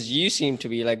 because you seem to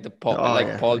be like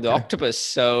Paul the Octopus.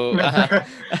 So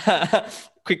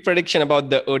quick prediction about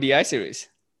the ODI series.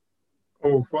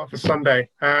 Oh, what for Sunday?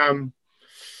 I'm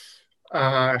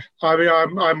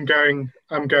going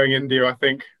India, I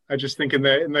think. I just think in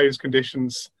those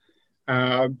conditions,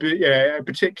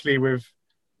 particularly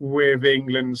with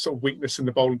England's sort of weakness in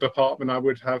the bowling department, I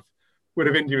would have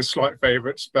India as slight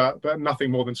favourites, but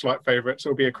nothing more than slight favourites.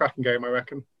 It'll be a cracking game, I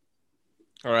reckon.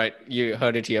 All right, you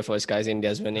heard it here first, guys.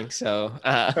 India's winning. So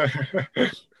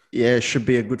Yeah, it should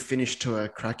be a good finish to a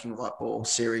cracking white ball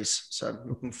series. So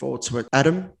looking forward to it.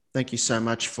 Adam, thank you so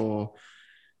much for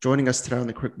joining us today on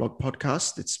the CricBlog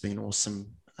podcast. It's been awesome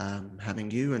having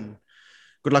you, and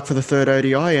good luck for the third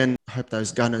ODI, and I hope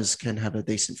those Gunners can have a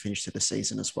decent finish to the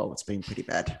season as well. It's been pretty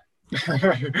bad.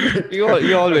 You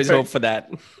always hope for that.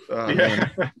 Oh, yeah.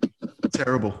 Man.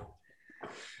 Terrible.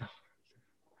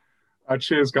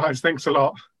 Cheers, guys. Thanks a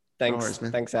lot. Thanks. No worries,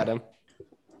 man. Thanks, Adam.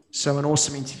 So an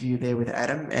awesome interview there with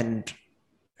Adam, and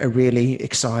a really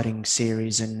exciting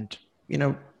series. And, you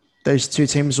know, those two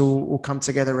teams will come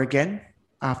together again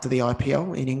after the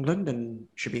IPL in England, and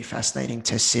should be a fascinating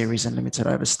test series and limited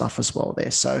over stuff as well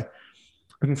there. So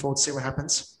looking forward to see what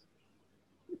happens.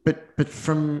 But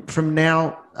from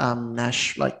now,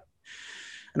 Nash, like,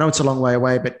 I know it's a long way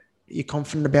away, but you're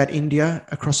confident about India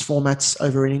across formats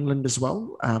over in England as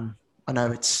well? I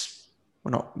know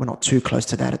we're not too close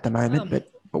to that at the moment,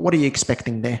 but what are you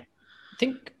expecting there?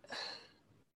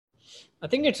 I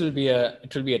think it will be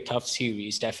a tough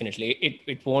series. Definitely,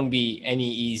 it won't be any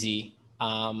easy,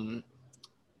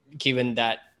 given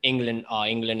that England are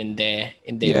England in their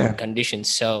own conditions.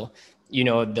 So, you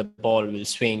know, the ball will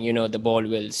swing. You know, the ball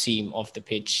will seam off the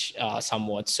pitch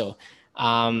somewhat. So,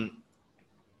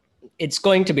 it's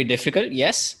going to be difficult,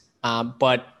 yes.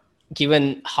 But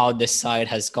given how this side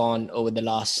has gone over the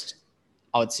last,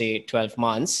 I would say, 12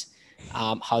 months,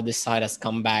 how this side has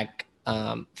come back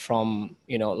from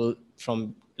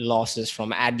losses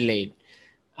from Adelaide,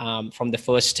 from the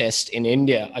first test in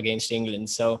India against England.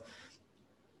 So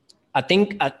I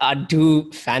think I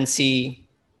do fancy.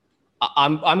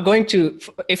 I'm going to,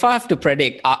 if I have to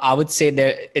predict, I would say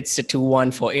that it's a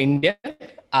 2-1 for India.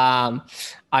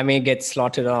 I may get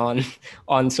slaughtered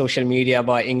on social media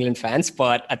by England fans,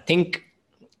 but I think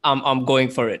I'm going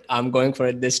for it. I'm going for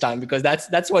it this time, because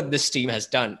that's what this team has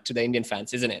done to the Indian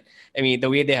fans, isn't it? I mean, the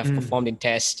way they have performed in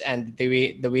Test, and the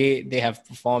way they have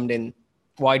performed in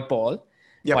white ball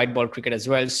cricket as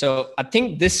well. So I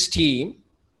think this team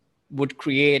would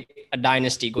create a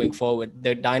dynasty going forward.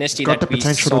 The dynasty got that the we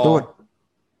potential saw, to do it.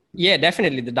 Yeah,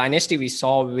 definitely. The dynasty we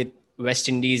saw with West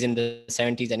Indies in the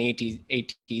 70s and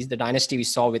 80s, the dynasty we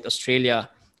saw with Australia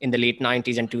in the late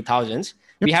 90s and 2000s.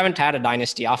 We haven't had a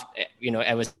dynasty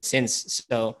ever since.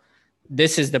 So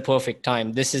this is the perfect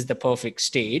time. This is the perfect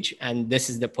stage, and this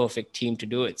is the perfect team to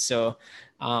do it. So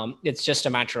it's just a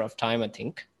matter of time, I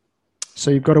think.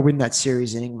 So you've got to win that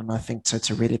series in England, I think,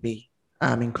 to really be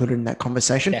included in that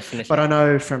conversation. Definitely. But I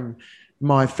know from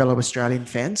my fellow Australian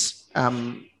fans,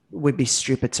 we'd be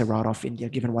stupid to write off India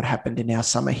given what happened in our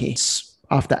summer here.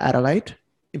 After Adelaide,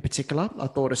 in particular, I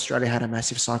thought Australia had a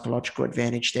massive psychological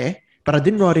advantage there. But I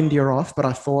didn't write India off, but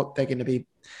I thought they're going to be...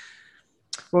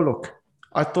 Well, look,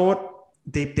 I thought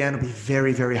deep down it'd be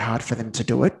very, very hard for them to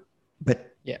do it.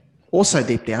 But also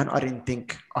deep down, I didn't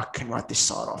think I can write this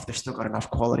side off. They've still got enough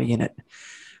quality in it.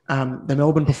 The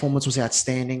Melbourne performance was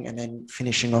outstanding, and then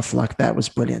finishing off like that was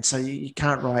brilliant. So you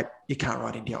can't write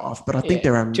India off, but I think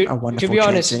they're a wonderful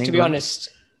chance in England.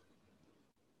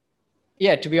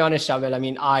 To be honest, Abel, I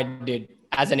mean, I did,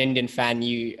 as an Indian fan,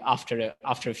 after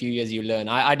a few years you learn.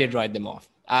 I did write them off.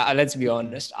 Let's be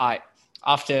honest.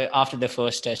 After the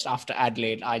first test, after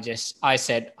Adelaide, I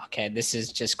said, okay, this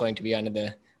is just going to be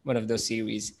one of those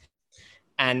series,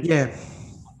 and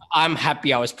I'm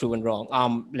happy I was proven wrong.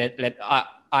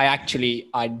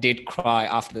 I did cry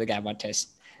after the Gabba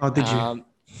test. Oh, did you?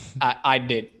 I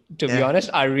did. To be honest,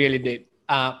 I really did.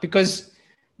 Because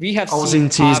we have. I was in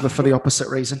tears, but for the opposite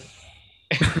reason.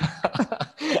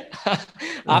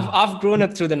 I've grown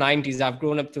up through the 90s. I've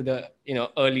grown up through the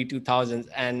early 2000s,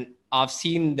 and I've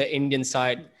seen the Indian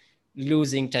side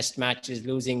losing test matches,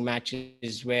 losing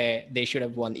matches where they should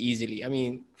have won easily. I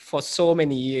mean, for so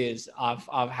many years, I've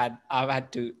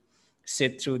had to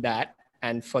sit through that,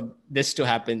 and for this to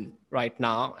happen right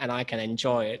now, and I can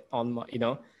enjoy it on my,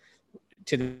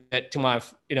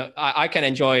 I can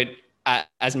enjoy it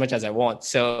as much as I want.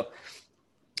 So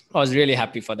I was really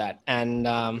happy for that. And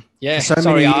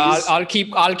I'll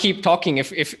keep talking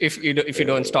if you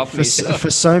don't stop me.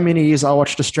 For so many years, I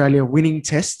watched Australia winning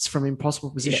tests from impossible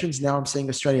positions. Now I'm seeing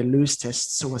Australia lose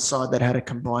tests to a side that had a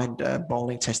combined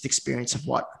bowling test experience of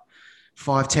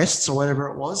 5 tests or whatever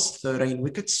it was, 13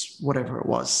 wickets, whatever it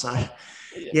was. So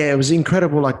it was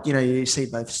incredible. Like, you see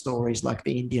both stories, like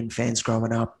the Indian fans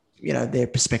growing up, their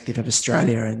perspective of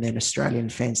Australia, and then Australian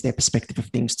fans, their perspective of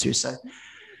things too. So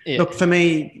look, for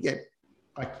me,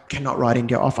 I cannot write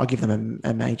India off. I'll give them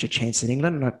a major chance in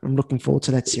England. And I'm looking forward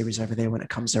to that series over there when it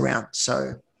comes around.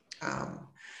 So, I'm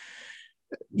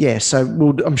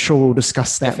sure we'll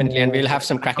discuss that. Definitely. And we'll have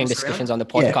some cracking discussions on the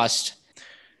podcast.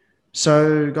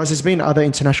 So, guys, there's been other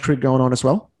international cricket going on as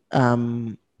well.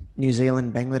 New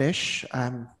Zealand, Bangladesh.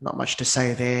 Not much to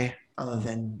say there other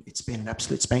than it's been an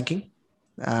absolute spanking.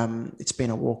 It's been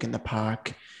a walk in the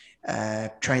park,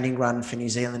 training run for New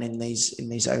Zealand in these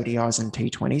ODIs and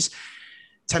T20s.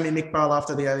 Tamim Iqbal,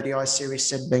 after the ODI series,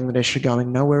 said Bangladesh are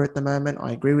going nowhere at the moment.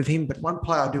 I agree with him. But one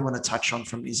player I do want to touch on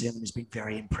from New Zealand who's been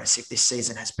very impressive this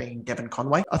season has been Devon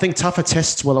Conway. I think tougher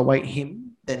tests will await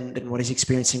him than what he's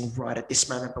experiencing right at this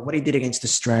moment. But what he did against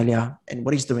Australia and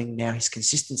what he's doing now, his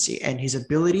consistency and his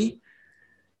ability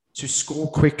to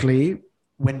score quickly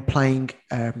when playing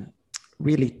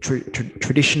really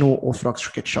traditional orthodox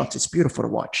cricket shots, it's beautiful to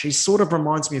watch. He sort of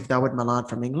reminds me of Dawid Malan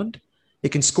from England. He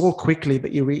can score quickly,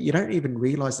 but you don't even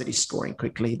realise that he's scoring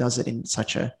quickly. He does it in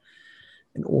such an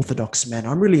orthodox manner.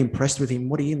 I'm really impressed with him.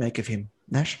 What do you make of him,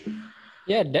 Nash?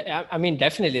 Yeah, I mean,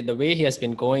 definitely the way he has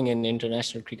been going in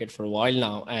international cricket for a while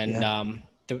now, and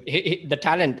the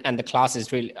talent and the class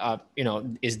is really,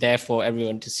 is there for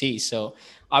everyone to see. So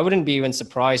I wouldn't be even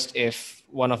surprised if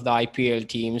one of the IPL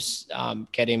teams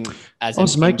get him as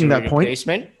an injury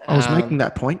replacement. I was making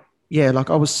that point. Yeah, like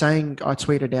I was saying, I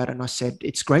tweeted out and I said,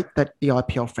 it's great that the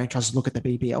IPL franchises look at the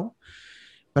BBL,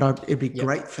 but it'd be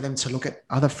great for them to look at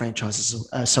other franchises,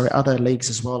 other leagues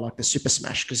as well, like the Super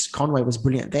Smash, because Conway was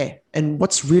brilliant there. And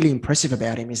what's really impressive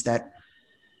about him is that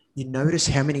you notice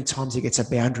how many times he gets a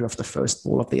boundary off the first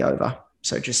ball of the over.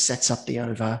 So it just sets up the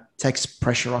over, takes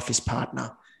pressure off his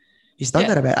partner. He's done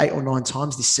that about 8 or 9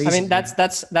 times this season. I mean,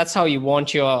 that's how you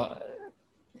want your...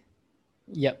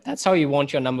 Yeah, that's how you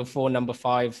want your number 4, number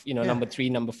 5, number 3,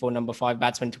 number 4, number 5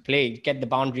 batsmen to play. Get the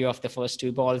boundary off the first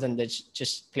 2 balls and then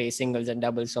just play singles and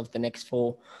doubles of the next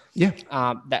 4. Yeah,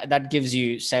 that gives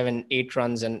you 7, 8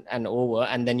 runs and over,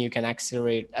 and then you can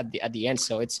accelerate at the end.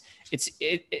 So it's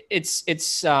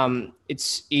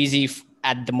easy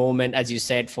at the moment, as you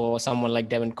said, for someone like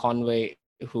Devon Conway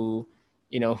who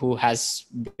has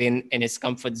been in his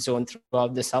comfort zone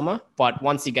throughout the summer. But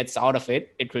once he gets out of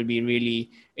it, it will be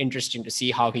really interesting to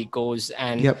see how he goes.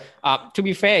 And to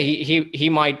be fair, he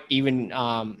might even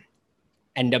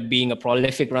end up being a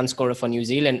prolific run scorer for New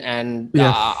Zealand. And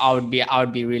I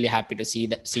would be really happy to see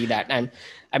that. And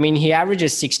I mean, he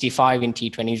averages 65 in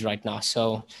T20s right now.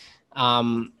 So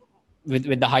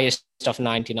with the highest of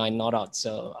 99 not out.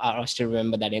 So I still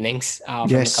remember that innings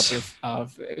from a couple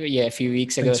of a few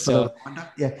weeks ago. So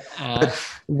but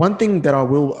one thing that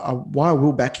why I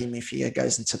will back him if he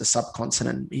goes into the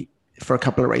subcontinent, for a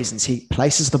couple of reasons. He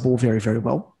places the ball very, very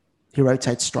well. He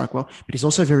rotates strike well, but he's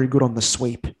also very good on the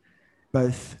sweep,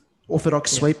 both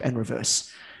orthodox sweep and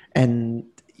reverse. And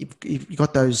you've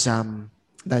got those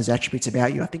attributes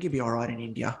about you. I think he'll be all right in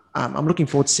India. I'm looking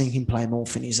forward to seeing him play more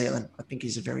for New Zealand. I think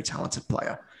he's a very talented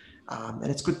player. And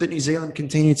it's good that New Zealand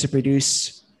continue to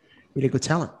produce really good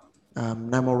talent.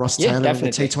 No more Ross Taylor on the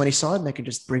T20 side, and they can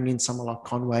just bring in someone like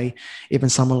Conway, even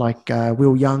someone like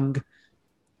Will Young.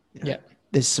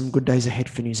 There's some good days ahead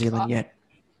for New Zealand yet.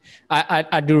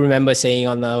 I do remember saying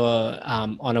on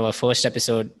our first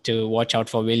episode to watch out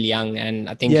for Will Young, and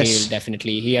I think he'll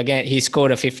definitely he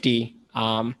scored a 50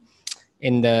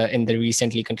 in the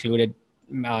recently concluded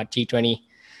T20.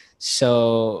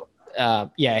 So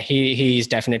he's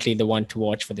definitely the one to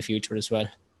watch for the future as well.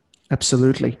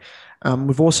 Absolutely.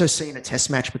 We've also seen a test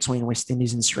match between West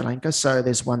Indies and Sri Lanka. So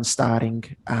there's one starting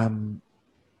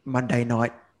Monday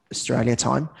night Australia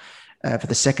time for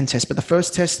the second test. But the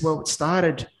first test, well, it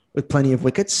started with plenty of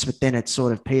wickets, but then it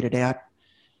sort of petered out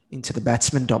into the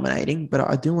batsman dominating. But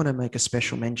I do want to make a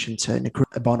special mention to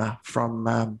Nikrun Bonner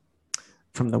from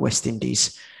the West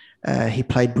Indies. He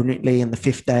played brilliantly in the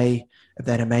 5th day of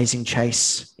that amazing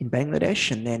chase in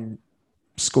Bangladesh, and then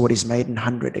scored his maiden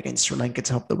 100 against Sri Lanka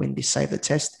to help the Windies save the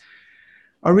test.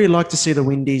 I really like to see the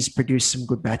Windies produce some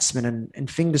good batsmen, and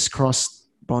fingers crossed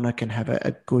Bonner can have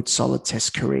a good, solid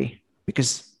test career,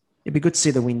 because it'd be good to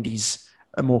see the Windies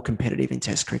are more competitive in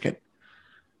test cricket.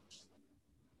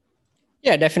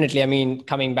 Yeah, definitely. I mean,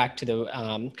 coming back to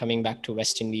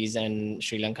West Indies and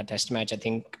Sri Lanka test match, I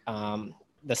think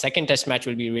the second test match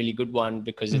will be a really good one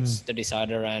because it's the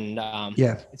decider, and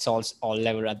it's all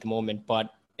level at the moment.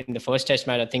 But in the first test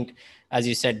match, I think, as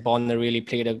you said, Bonner really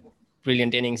played a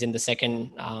brilliant innings in the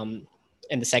second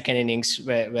innings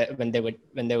when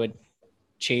they were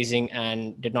chasing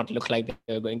and did not look like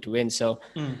they were going to win. So,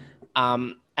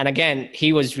 and again,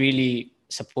 he was really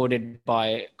supported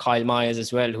by Kyle Myers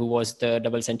as well, who was the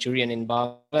double centurion in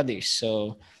Bangladesh.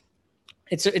 So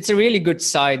it's a really good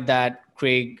side that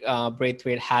Craig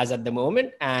Braithwaite has at the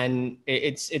moment, and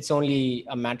it's only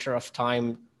a matter of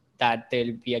time that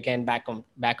they'll be again back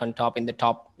on top in the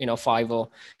top 5 or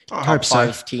top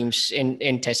 5 teams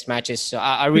in test matches. So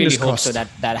I really hope so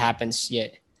that happens. Yeah.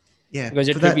 Yeah, because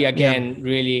it for would that, be again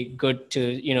really good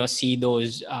to see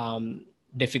those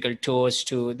difficult tours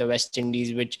to the West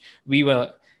Indies, which we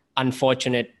were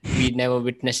unfortunate we never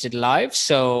witnessed it live.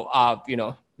 So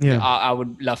I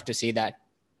would love to see that.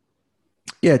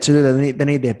 Yeah, they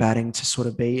need their batting to sort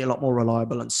of be a lot more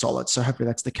reliable and solid. So hopefully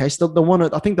that's the case. They'll want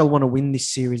to. I think they'll want to win this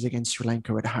series against Sri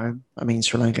Lanka at home. I mean,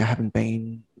 Sri Lanka haven't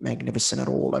been magnificent at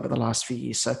all over the last few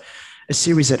years. So a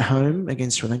series at home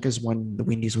against Sri Lanka is one the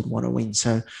Windies would want to win.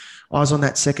 So eyes on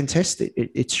that second test.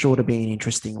 It's sure to be an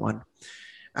interesting one.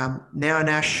 Now,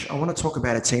 Nash, I want to talk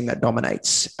about a team that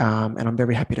dominates, and I'm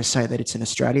very happy to say that it's an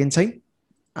Australian team.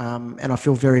 And I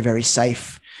feel very, very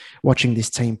safe watching this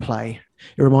team play.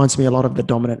 It reminds me a lot of the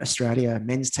dominant Australia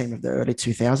men's team of the early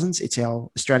 2000s. It's our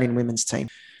Australian women's team.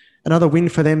 Another win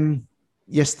for them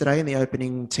yesterday in the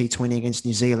opening T20 against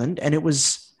New Zealand. And it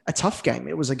was a tough game.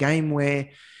 It was a game where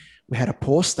we had a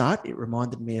poor start. It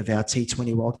reminded me of our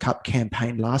T20 World Cup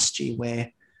campaign last year,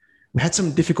 where we had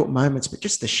some difficult moments, but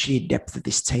just the sheer depth of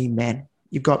this team, man.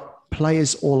 You've got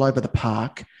players all over the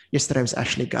park. Yesterday was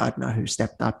Ashley Gardner who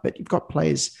stepped up, but you've got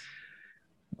players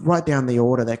right down the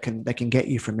order that can get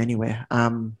you from anywhere.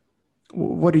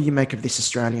 What do you make of this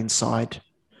Australian side?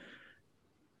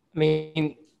 I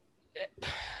mean,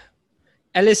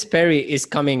 Ellis Perry is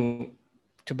coming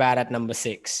to bat at number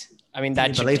 6. I mean,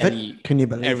 that should tell you Can you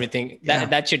believe everything.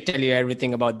 That should tell you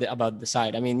everything about the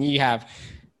side. I mean, you have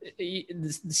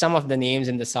some of the names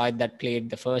in the side that played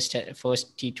the first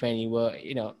T20 were,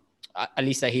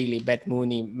 Alisa Healy, Beth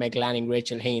Mooney, Meg Lanning,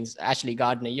 Rachel Haynes, Ashley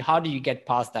Gardner. How do you get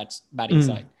past that batting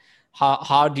side?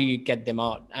 How do you get them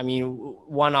out? I mean,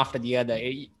 one after the other.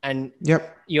 And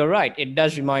You're right. It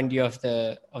does remind you of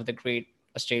the great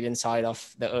Australian side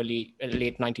of the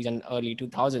late 90s and early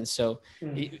 2000s. So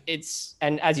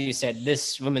and as you said,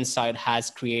 this women's side has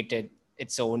created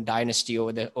its own dynasty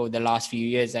over the last few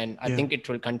years, and I think it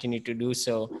will continue to do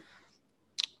so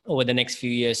over the next few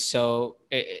years. So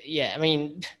I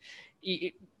mean,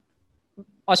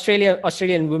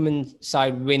 Australian women's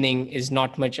side winning is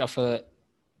not much of a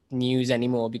news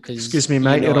anymore because, excuse me,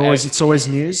 mate, it's always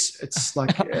news. It's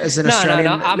like as an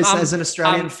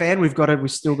Australian fan,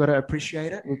 we've still got to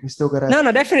appreciate it. We've still got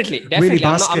to definitely. Really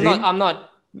I'm not.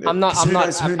 Who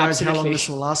knows how long this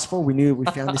will last for? We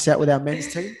found this out with our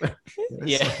men's team.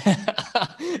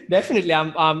 Definitely.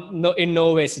 I'm in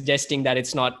no way suggesting that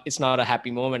it's not a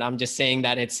happy moment. I'm just saying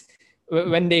that it's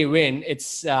when they win,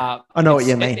 it's. I know what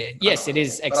you mean. Yes, it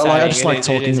is exciting. I just like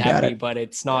talking about it, but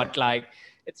it's not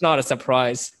it's not a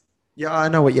surprise. Yeah, I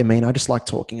know what you mean. I just like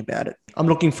talking about it. I'm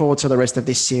looking forward to the rest of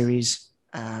this series.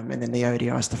 And then the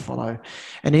ODIs to follow.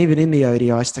 And even in the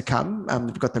ODIs to come,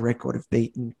 we've got the record of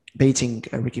beating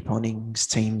Ricky Ponning's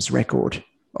team's record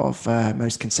of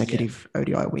most consecutive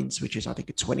ODI wins, which is, I think,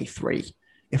 a 23,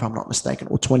 if I'm not mistaken,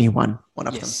 or 21, one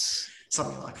of them,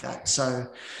 something like that. So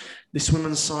this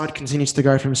women's side continues to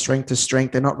go from strength to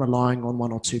strength. They're not relying on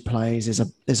one or two plays.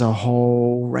 There's a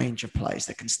whole range of plays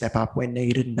that can step up when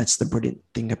needed, and that's the brilliant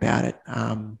thing about it.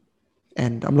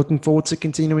 And I'm looking forward to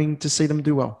continuing to see them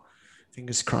do well.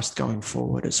 Fingers crossed going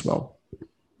forward as well.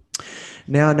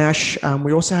 Now, Nash,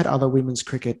 we also had other women's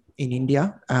cricket in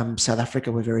India. South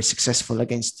Africa were very successful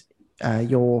against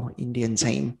your Indian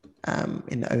team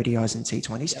in the ODIs and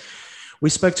T20s. Yep. We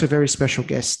spoke to a very special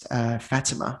guest,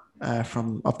 Fatima,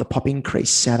 of the Popping Crease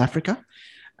South Africa.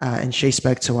 And she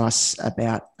spoke to us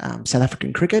about South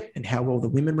African cricket and how well the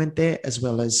women went there, as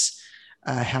well as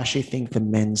how she thinks the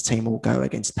men's team will go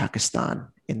against Pakistan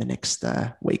in the next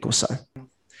week or so.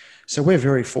 So we're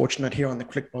very fortunate here on the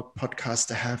CricBlog Podcast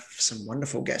to have some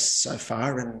wonderful guests so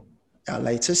far. And our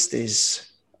latest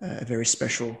is a very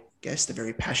special guest, a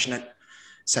very passionate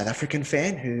South African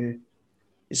fan who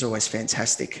is always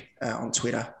fantastic on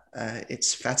Twitter.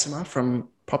 It's Fatima from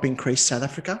Popping Crease South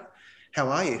Africa. How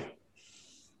are you?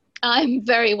 I'm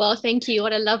very well, thank you.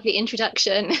 What a lovely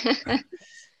introduction.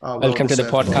 Welcome to the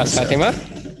podcast, Fatima.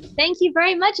 Thank you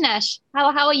very much, Nash.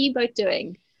 How are you both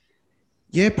doing?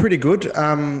 Yeah, pretty good.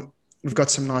 We've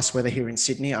got some nice weather here in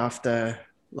Sydney after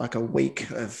like a week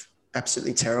of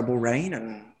absolutely terrible rain,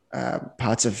 and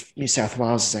parts of New South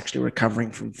Wales is actually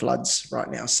recovering from floods right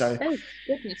now. So,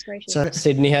 goodness gracious! So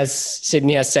Sydney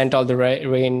has sent all the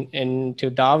rain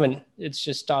into Darwin. It's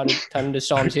just started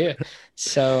thunderstorms here.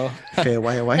 So fair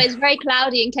way away. It's very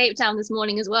cloudy in Cape Town this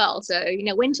morning as well. So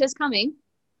winter's coming.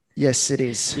 Yes, it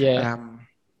is. Yeah.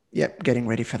 Getting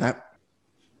ready for that.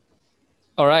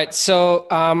 All right. So,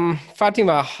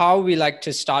 Fatima, how we like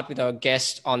to start with our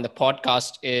guest on the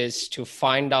podcast is to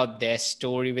find out their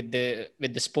story with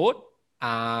the sport.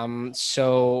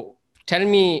 So tell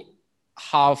me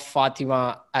how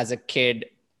Fatima as a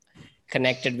kid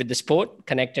connected with the sport,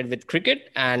 connected with cricket,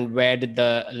 and where did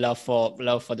the love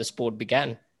for the sport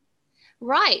began?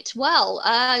 Right. Well,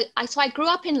 so I grew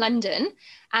up in London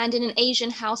and in an Asian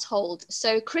household.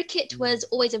 So cricket was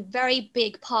always a very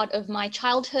big part of my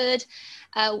childhood.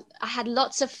 I had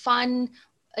lots of fun,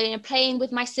 playing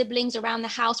with my siblings around the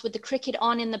house with the cricket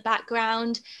on in the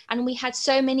background. And we had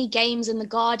so many games in the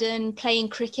garden playing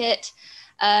cricket.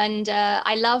 And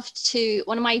I loved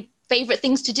one of my favorite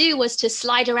things to do was to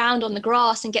slide around on the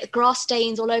grass and get grass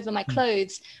stains all over my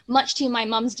clothes, much to my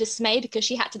mum's dismay because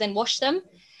she had to then wash them.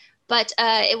 But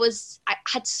I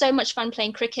had so much fun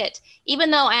playing cricket, even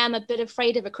though I am a bit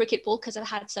afraid of a cricket ball because I've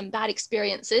had some bad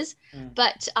experiences.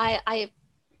 But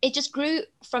it just grew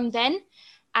from then.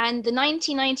 And the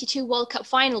 1992 World Cup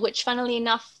final, which funnily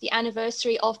enough, the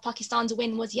anniversary of Pakistan's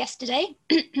win was yesterday.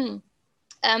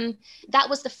 That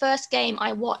was the first game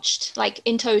I watched, like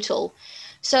in total.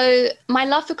 So my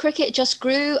love for cricket just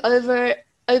grew over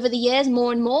the years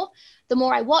more and more. The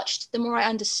more I watched, the more I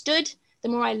understood, the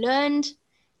more I learned.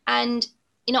 And,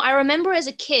 I remember as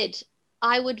a kid,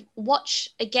 I would watch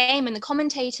a game and the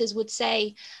commentators would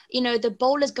say, the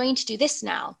bowler's going to do this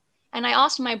now. And I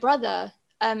asked my brother,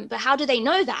 but how do they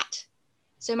know that?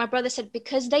 So my brother said,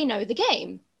 because they know the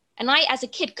game. And I, as a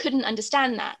kid, couldn't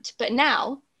understand that. But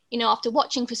now, after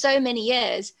watching for so mmany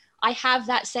years, I have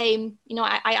that same,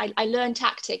 I learn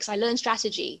tactics, I learn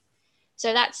strategy.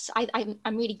 So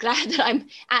I'm really glad that I'm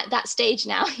at that stage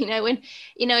now,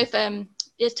 if,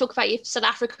 let's talk about if South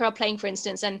Africa are playing, for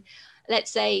instance, and let's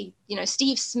say,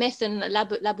 Steve Smith and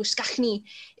Labuskaghni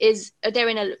they're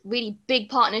in a really big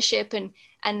partnership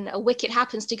and a wicket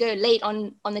happens to go late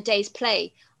on the day's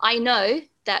play. I know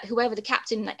that whoever the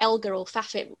captain, like Elgar or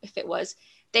Fafit, if it was,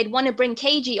 they'd want to bring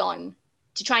KG on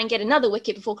to try and get another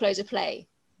wicket before close of play.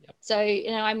 Yep. So,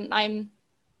 I'm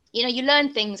you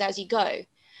learn things as you go.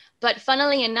 But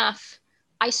funnily enough,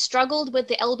 I struggled with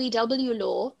the LBW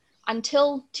law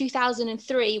until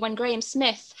 2003 when Graham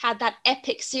Smith had that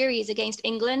epic series against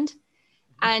England.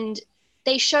 And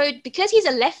they showed, because he's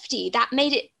a lefty, that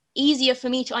made it easier for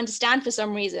me to understand for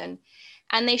some reason.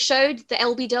 And they showed the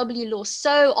LBW law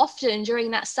so often during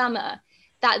that summer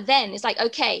that then it's like,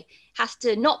 okay, has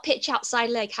to not pitch outside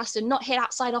leg, has to not hit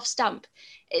outside off stump.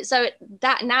 So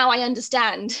that now I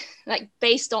understand, like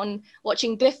based on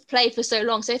watching Biff play for so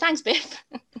long. So thanks, Biff.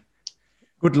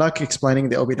 Good luck explaining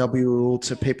the LBW rule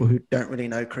to people who don't really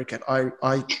know cricket.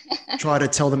 I try to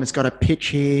tell them it's got a pitch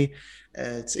here,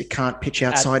 it can't pitch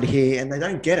outside here, and they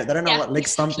don't get it. They don't know what leg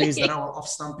stump is, they don't know what off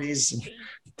stump is.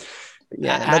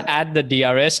 Add the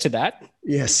DRS to that.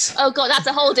 Yes. Oh God, that's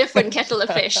a whole different kettle of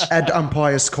fish. Add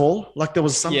umpire's call. Like there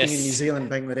was something in New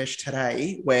Zealand, Bangladesh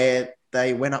today where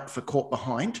they went up for caught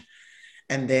behind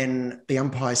and then the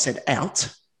umpire said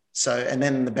out. So, and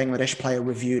then the Bangladesh player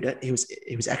reviewed it. He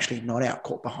was actually not out,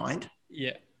 caught behind.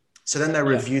 Yeah. So then they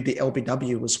reviewed the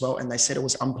LBW as well, and they said it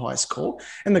was umpire's call.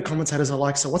 And the commentators are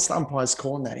like, so what's the umpire's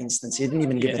call in that instance? He didn't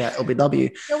even give it out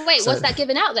LBW. So wait, was that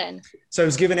given out then? So it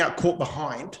was given out caught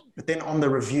behind, but then on the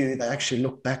review, they actually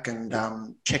looked back and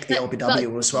checked the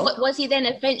LBW as well. Was he then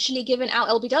eventually given out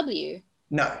LBW?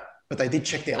 No, but they did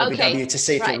check the LBW to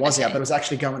see if it was out, but it was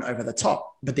actually going over the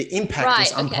top. But the impact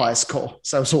was umpire's call.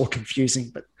 So it was all confusing.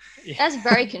 But that's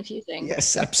very confusing.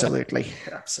 Yes, absolutely.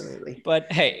 Absolutely.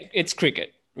 But hey, it's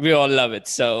cricket. We all love it.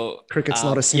 So cricket's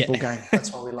not a simple game.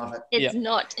 That's why we love it.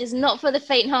 It's not for the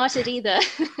faint-hearted either.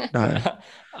 No.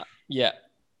 Yeah.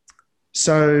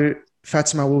 So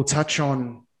Fatima, we'll touch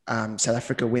on South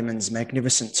Africa women's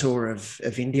magnificent tour of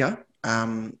India.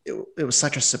 It was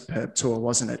such a superb tour,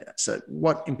 wasn't it? So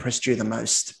what impressed you the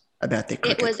most about their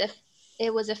cricket?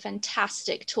 It was a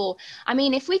fantastic tour. I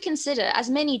mean, if we consider, as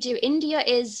many do, India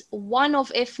is one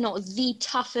of, if not the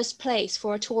toughest place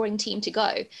for a touring team to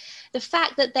go. The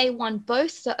fact that they won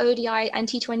both the ODI and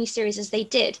T20 series as they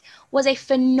did was a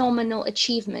phenomenal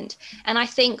achievement. And I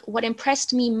think what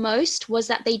impressed me most was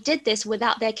that they did this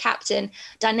without their captain,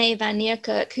 Danae van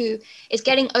Niekerk, who is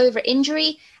getting over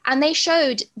injury. And they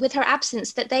showed with her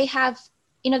absence that they have,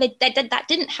 that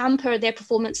didn't hamper their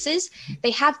performances.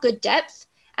 They have good depth.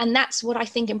 And that's what I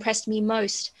think impressed me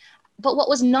most. But what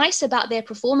was nice about their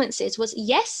performances was,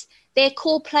 yes, their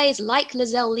core players like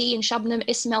Lizelle Lee and Shabnam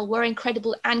Ismail were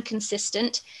incredible and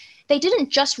consistent. They didn't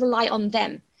just rely on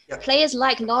them. Yep. Players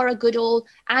like Lara Goodall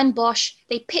and Bosch,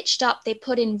 they pitched up, they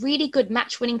put in really good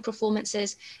match-winning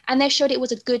performances, and they showed it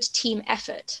was a good team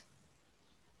effort.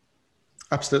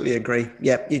 Absolutely agree.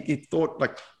 Yeah, you thought,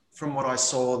 like, from what I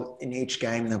saw in each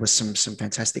game, there was some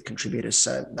fantastic contributors.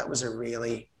 So that was a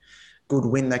really good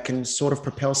win that can sort of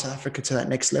propel South Africa to that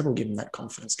next level, give them that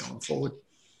confidence going forward.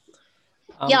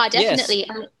 Yeah, definitely.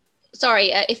 Yes.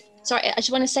 Sorry, if sorry, I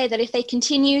just want to say that if they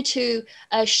continue to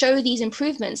show these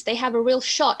improvements, they have a real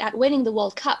shot at winning the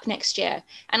World Cup next year.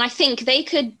 And I think they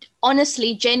could,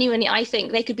 honestly, genuinely, I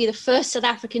think they could be the first South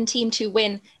African team to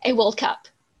win a World Cup.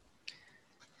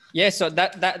 Yeah, so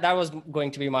that was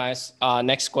going to be my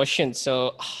next question.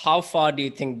 So how far do you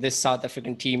think this South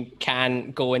African team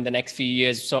can go in the next few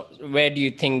years? So where do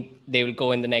you think they will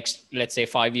go in the next, let's say,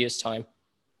 5 years' time?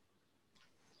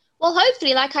 Well,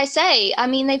 hopefully, like I say, I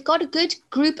mean, they've got a good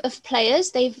group of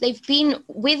players. They've been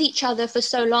with each other for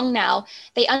so long now.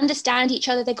 They understand each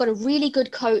other. They've got a really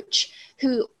good coach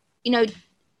who, you know,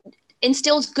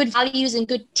 instills good values and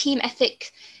good team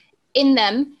ethic in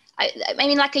them. I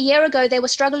mean, like a year ago, they were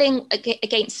struggling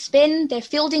against spin. Their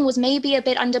fielding was maybe a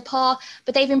bit under par,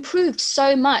 but they've improved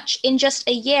so much in just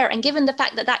a year. And given the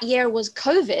fact that that year was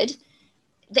COVID,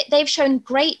 they've shown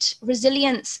great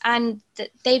resilience and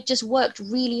they've just worked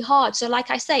really hard. So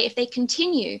like I say, if they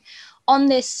continue on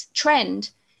this trend,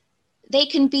 they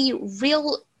can be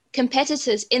real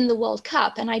competitors in the World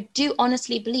Cup. And I do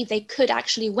honestly believe they could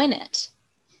actually win it.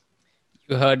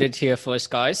 You heard it here first,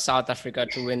 guys. South Africa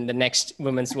to win the next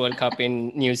Women's World Cup in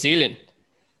New Zealand.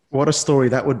 What a story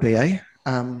that would be, eh?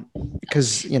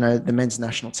 Because, you know, the men's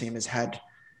national team has had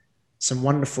some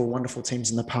wonderful, wonderful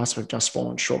teams in the past who have just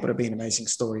fallen short, but it'd be an amazing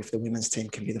story if the women's team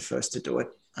can be the first to do it.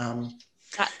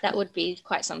 That would be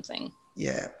quite something.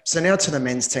 Yeah. So now to the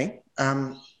men's team.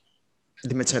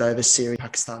 Limited over series,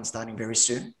 Pakistan starting very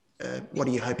soon. What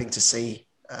are you hoping to see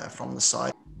from the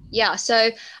side? Yeah, so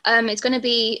it's going to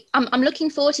be, I'm looking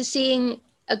forward to seeing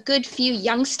a good few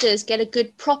youngsters get a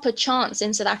good proper chance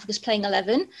in South Africa's playing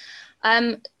 11.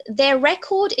 Their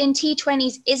record in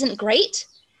T20s isn't great.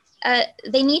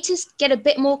 They need to get a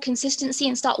bit more consistency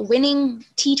and start winning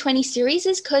T20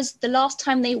 series because the last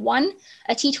time they won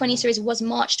a T20 series was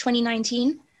March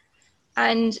 2019.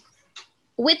 And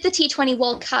with the T20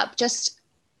 World Cup just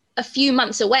a few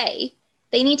months away,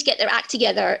 they need to get their act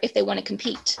together if they want to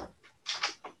compete.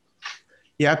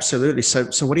 Yeah, absolutely. So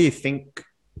what do you think?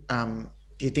 Do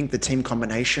you think the team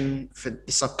combination for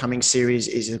this upcoming series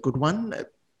is a good one?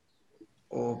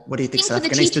 Or what do you think South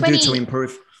Africa needs to do to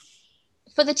improve?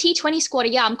 For the T20 squad,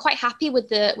 yeah, I'm quite happy with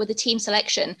the team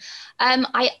selection.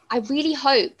 I really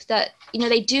hope that, you know,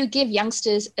 they do give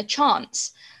youngsters a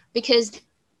chance because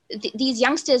these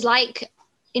youngsters like,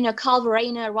 you know, Carl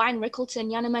Verreynne, Ryan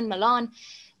Rickleton, Janneman Milan,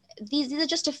 these are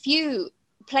just a few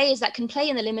players that can play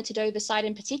in the limited over side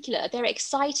in particular. They're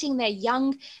exciting, they're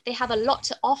young, they have a lot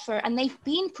to offer, and they've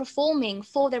been performing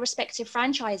for their respective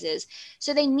franchises.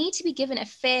 So they need to be given a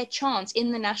fair chance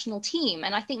in the national team.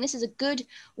 And I think this is a good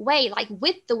way, like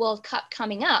with the World Cup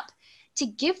coming up, to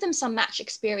give them some match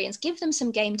experience, give them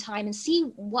some game time and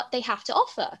see what they have to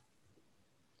offer.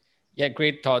 Yeah,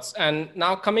 great thoughts. And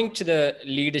now coming to the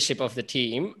leadership of the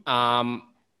team,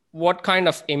 what kind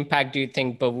of impact do you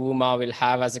think Bavuma will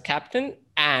have as a captain?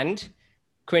 And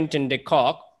Quinton de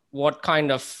Kock, what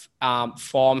kind of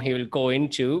form he will go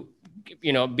into,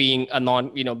 you know, being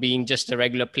being just a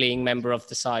regular playing member of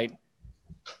the side?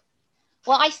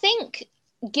 Well, I think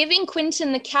giving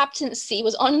Quinton the captaincy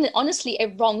was honestly a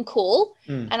wrong call.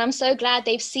 And I'm so glad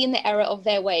they've seen the error of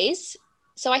their ways.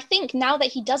 So I think now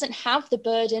that he doesn't have the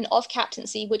burden of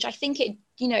captaincy, which I think it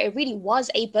really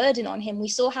was a burden on him. We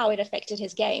saw how it affected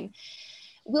his game.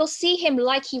 We'll see him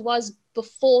like he was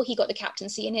before he got the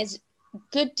captaincy in his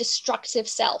good destructive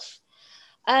self.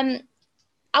 I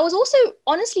was also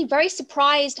honestly very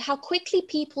surprised how quickly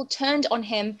people turned on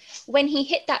him when he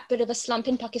hit that bit of a slump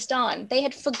in Pakistan. They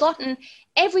had forgotten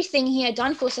everything he had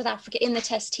done for South Africa in the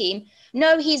test team.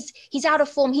 No, he's out of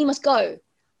form. He must go.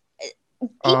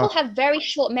 People have very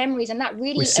short memories, and that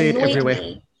really annoyed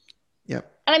me. Yeah.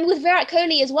 And I'm with Virat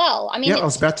Kohli as well. I mean, I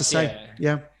was about to say,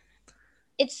 yeah.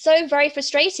 It's so very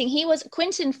frustrating.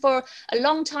 Quinton for a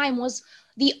long time was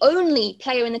the only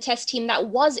player in the test team that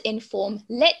was in form.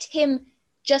 Let him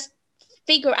just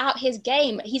figure out his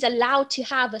game. He's allowed to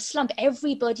have a slump.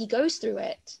 Everybody goes through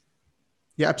it.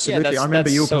 Yeah, absolutely. I remember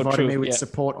you providing me with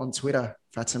support on Twitter,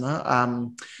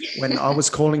 Fatima, when I was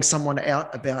calling someone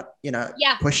out about,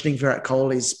 questioning Virat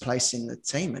Kohli's place in the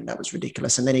team, and that was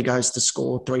ridiculous. And then he goes to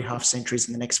score 3 half centuries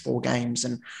in the next 4 games,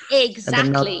 and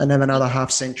then another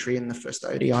half century in the first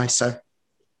ODI. So,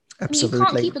 absolutely, you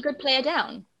can't keep a good player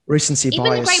down. Recency Even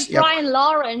bias. Even the great Brian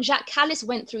Lara and Jacques Kallis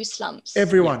went through slumps.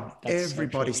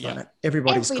 Everybody's done it.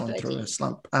 Everybody's gone through a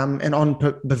slump. And on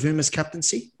Bavuma's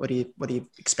captaincy, what do you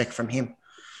expect from him?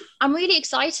 I'm really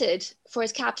excited for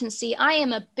his captaincy. I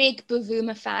am a big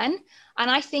Bavuma fan, and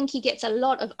I think he gets a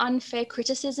lot of unfair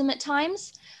criticism at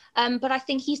times. But I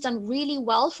think he's done really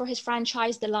well for his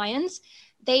franchise, the Lions.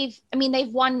 They've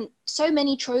won so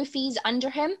many trophies under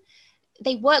him.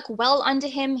 they work well under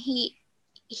him.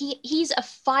 He's a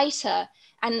fighter,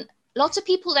 and lots of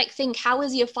people like think, how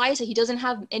is he a fighter? He doesn't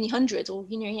have any hundreds, or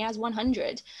he has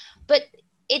 100. But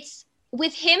it's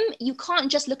with him, you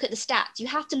can't just look at the stats. You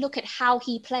have to look at how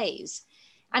he plays.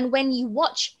 And when you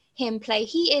watch him play,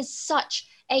 he is such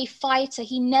a fighter.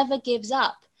 He never gives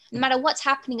up. No matter what's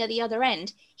happening at the other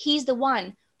end, he's the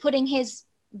one putting his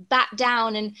bat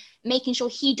down and making sure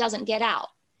he doesn't get out.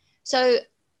 So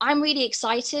I'm really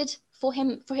excited for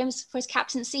his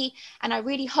captaincy, and I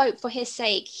really hope for his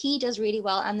sake he does really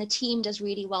well and the team does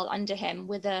really well under him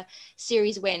with a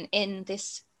series win in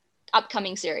this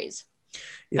upcoming series.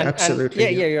 Yeah,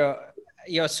 absolutely.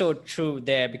 You're so true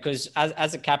there, because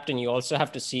as a captain, you also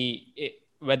have to see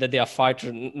whether they are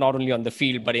fighter not only on the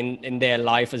field but in their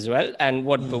life as well, and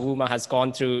what Bavuma has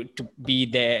gone through to be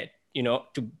there,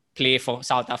 to play for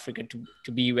South Africa,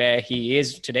 to be where he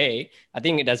is today. I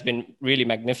think it has been really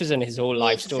magnificent, his whole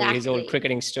life story, his whole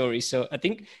cricketing story. So I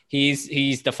think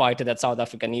he's the fighter that South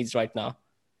Africa needs right now.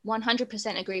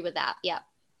 100% agree with that. Yeah.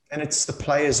 And it's the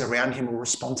players around him who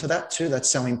respond to that too. That's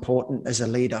so important as a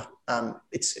leader.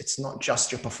 It's not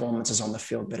just your performances on the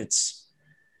field, but it's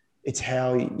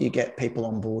how you get people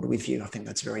on board with you. I think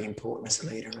that's very important as a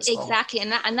leader as well. Exactly.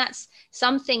 And that's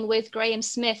something with Graham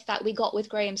Smith that we got with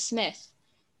Graham Smith,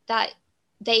 that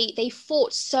they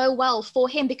fought so well for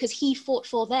him because he fought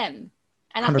for them.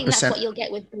 And I 100%. think that's what you'll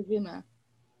get with Bavuma.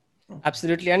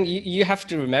 Absolutely. And you have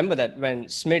to remember that when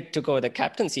Smith took over the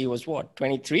captaincy, he was what,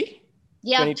 23?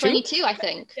 Yeah, 22, I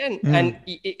think. And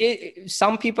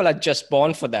some people are just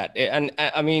born for that. And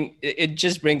I mean, it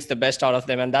just brings the best out of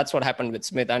them. And that's what happened with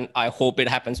Smith. And I hope it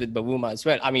happens with Bavuma as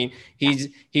well. I mean,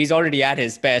 he's already at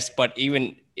his best, but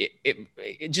even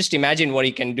just imagine what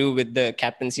he can do with the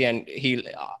captaincy. And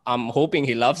I'm hoping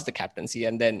he loves the captaincy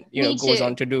and then, goes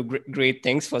on to do great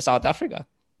things for South Africa.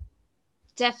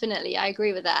 Definitely. I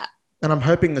agree with that. And I'm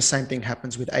hoping the same thing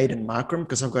happens with Aiden Markram,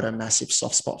 because I've got a massive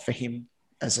soft spot for him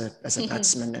as a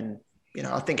batsman, and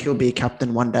I think he'll be a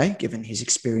captain one day, given his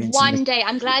experience. One day.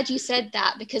 I'm glad you said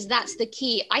that, because that's the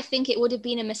key. I think it would have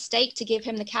been a mistake to give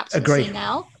him the captaincy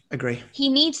now. Agree. He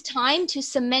needs time to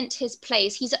cement his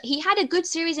place. He had a good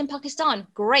series in Pakistan.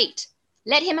 Great.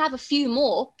 Let him have a few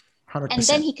more, 100%. and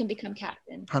then he can become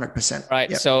captain. 100%.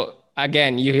 Right. Yep. So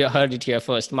again, you heard it here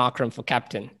first. Markram for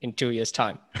captain in 2 years'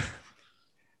 time.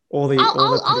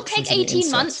 I'll take 18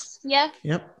 months. Yeah.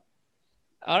 Yep.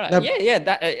 All right.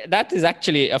 That is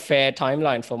actually a fair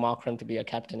timeline for Markram to be a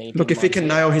captain. Look, if he can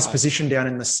nail his position down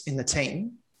in the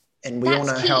team, and we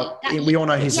all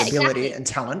know his ability and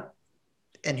talent,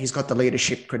 and he's got the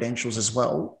leadership credentials as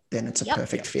well, then it's a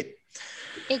perfect fit.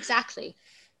 Exactly.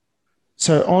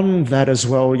 So on that as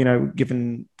well,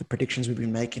 given the predictions we've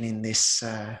been making in this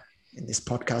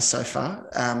podcast so far,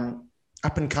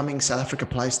 up and coming South Africa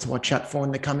players to watch out for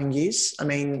in the coming years. I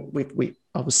mean,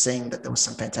 I was seeing that there were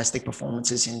some fantastic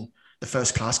performances in the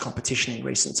first class competition in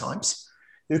recent times.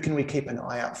 Who can we keep an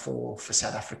eye out for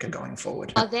South Africa going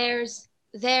forward? There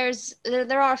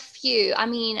are a few. I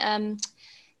mean,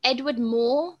 Edward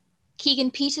Moore, Keegan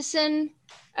Peterson,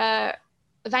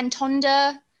 Van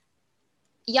Tonder,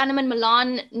 Janneman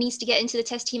Milan needs to get into the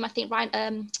test team. I think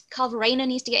Calvin Rayner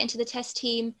needs to get into the test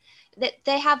team. That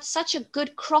they have such a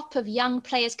good crop of young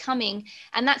players coming,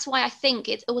 and that's why I think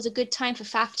it was a good time for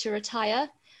Faf to retire,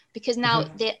 because now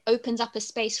that opens up a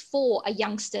space for a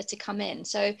youngster to come in.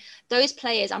 So those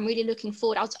players, I'm really looking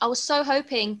forward. I was so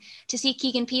hoping to see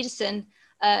Keegan Peterson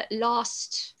it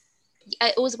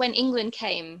was when England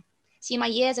came. See, my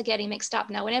years are getting mixed up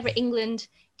now. Whenever England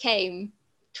came,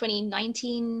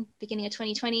 2019, beginning of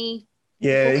 2020.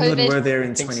 Yeah, England were there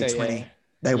in 2020. So, yeah.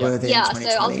 They were there in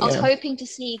 2020. So I was hoping to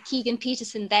see Keegan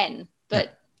Peterson then,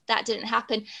 but that didn't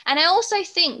happen. And I also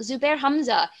think Zubair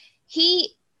Hamza,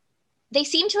 they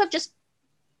seem to have just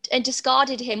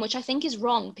discarded him, which I think is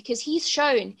wrong, because he's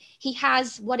shown he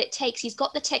has what it takes. He's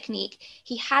got the technique.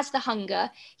 He has the hunger.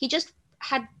 He just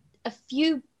had a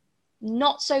few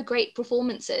not so great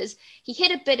performances.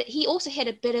 He also hit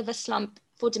a bit of a slump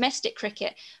for domestic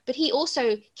cricket, but he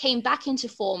also came back into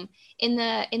form in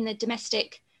the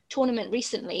domestic tournament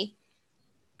recently,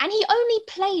 and he only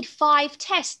played 5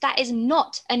 tests. That is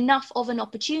not enough of an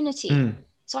opportunity.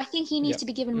 So I think he needs to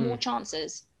be given more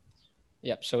chances.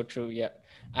 Yep, so true. Yeah.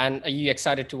 And are you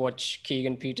excited to watch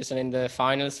Keegan Peterson in the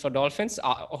finals for Dolphins?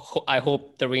 I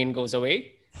hope the rain goes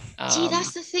away. Gee,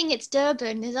 that's the thing. It's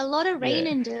Durban. There's a lot of rain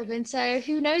in Durban, so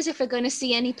who knows if we're going to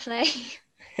see any play.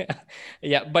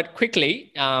 Yeah, but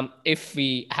quickly, if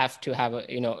we have to have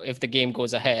if the game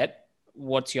goes ahead,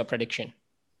 what's your prediction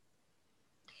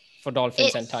for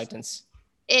Dolphins and Titans?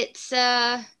 It's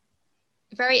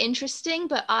very interesting,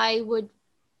 but I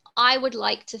I would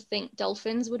like to think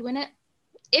Dolphins would win it.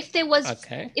 If there was,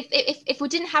 if we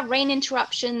didn't have rain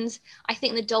interruptions, I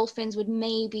think the Dolphins would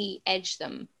maybe edge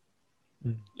them.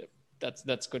 Yep,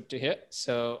 that's good to hear.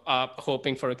 So,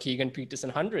 hoping for a Keegan Peterson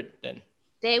 100 then.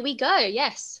 There we go.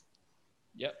 Yes.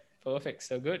 Yep, perfect.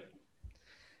 So good.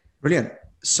 Brilliant.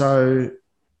 So,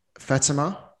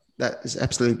 Fatima, that is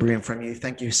absolutely brilliant from you.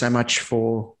 Thank you so much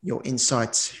for your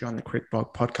insights here on the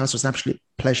CricBlog podcast. It was an absolute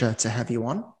pleasure to have you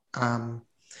on. And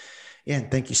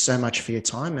thank you so much for your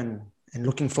time and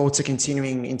looking forward to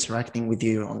continuing interacting with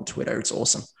you on Twitter. It's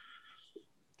awesome.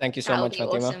 Thank you so much,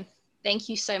 Fatima. Awesome. Thank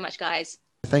you so much, guys.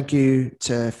 Thank you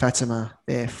to Fatima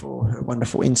there for her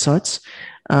wonderful insights.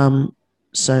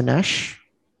 So Nash,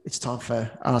 it's time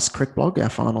for Ask CricBlog, our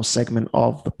final segment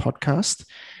of the podcast.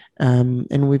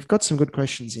 And we've got some good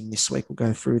questions in this week. We'll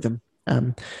go through them.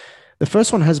 The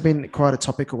first one has been quite a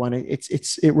topical one. It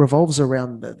revolves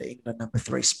around the England number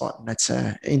 3 spot, and that's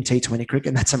in T20 cricket,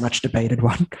 and that's a much debated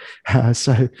one.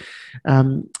 The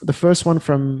first one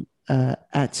from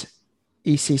at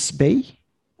ESSB,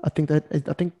 I think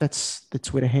that's the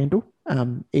Twitter handle.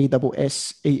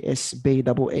 ESSBEE.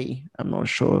 I'm not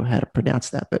sure how to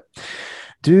pronounce that, but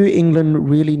do England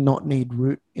really not need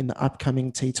Root in the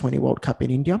upcoming T20 World Cup in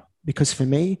India? Because for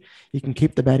me, you can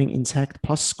keep the batting intact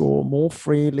plus score more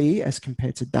freely as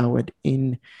compared to Dawood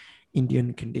in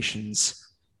Indian conditions.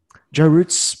 Joe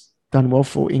Root's done well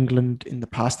for England in the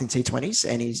past in T20s,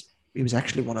 and he was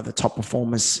actually one of the top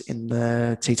performers in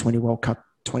the T20 World Cup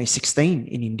 2016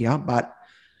 in India, but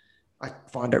I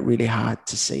find it really hard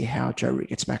to see how Joe Root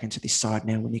gets back into this side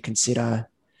now when you consider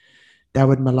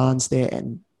Dawood Malan's there,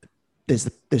 and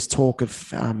there's talk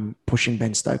of pushing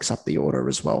Ben Stokes up the order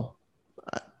as well.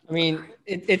 I mean,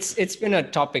 it's been a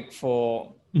topic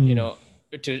for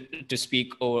to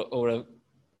speak over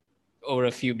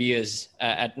a few beers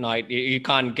at night. You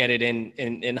can't get it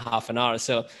in half an hour.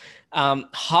 So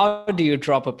how do you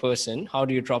drop a person? How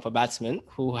do you drop a batsman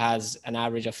who has an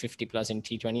average of 50 plus in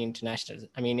T20 internationals?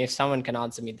 I mean, if someone can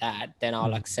answer me that, then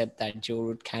I'll accept that Joe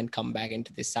Root can come back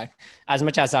into this side. As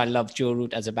much as I love Joe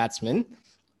Root as a batsman,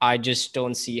 I just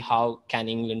don't see how can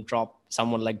England drop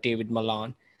someone like David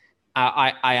Malan.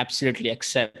 I absolutely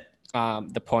accept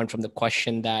the point from the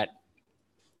question that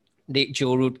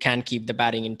Joe Root can keep the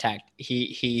batting intact.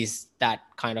 He's that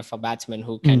kind of a batsman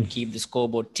who can keep the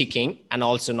scoreboard ticking and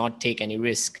also not take any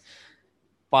risk.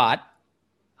 But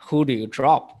who do you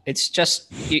drop? It's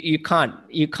just you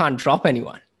can't drop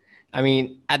anyone. I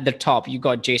mean, at the top you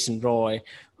got Jason Roy.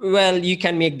 Well, you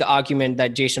can make the argument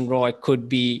that Jason Roy could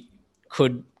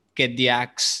get the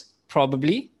axe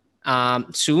probably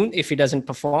soon if he doesn't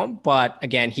perform. But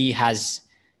again, he has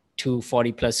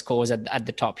 240 plus scores at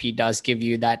the top. He does give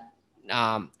you that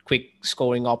quick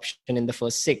scoring option in the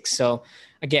first 6. So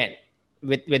again,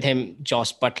 with him,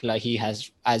 Josh Butler, he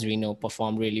has, as we know,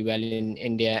 performed really well in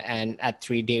India. And at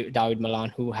 3, Dawood Malan,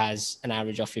 who has an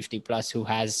average of 50 plus, who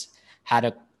has had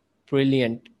a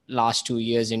brilliant last 2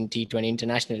 years in T20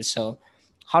 internationals. So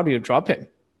how do you drop him?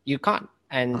 You can't.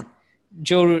 And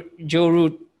Joe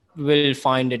Root will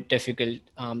find it difficult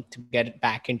to get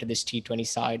back into this T20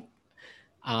 side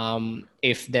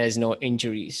if there's no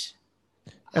injuries.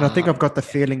 And I think I've got the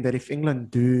feeling that if England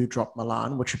do drop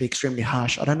Malan, which would be extremely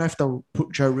harsh, I don't know if they'll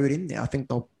put Joe Root in there. I think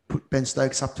they'll put Ben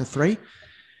Stokes up to 3.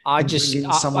 I'll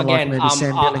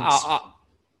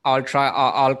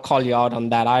call you out on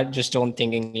that. I just don't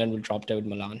think England will drop David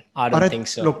Malan. I don't think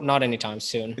so. Look, not anytime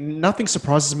soon. Nothing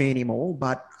surprises me anymore.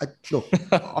 But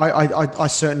I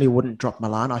certainly wouldn't drop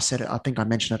Malan. I said it. I think I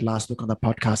mentioned it last week on the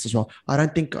podcast as well. I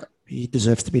don't think he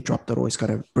deserves to be dropped at all. He's got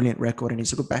a brilliant record and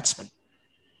he's a good batsman.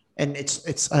 And it's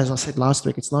as I said last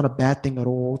week, it's not a bad thing at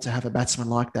all to have a batsman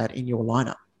like that in your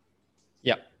lineup.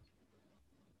 Yep.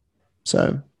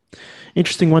 So,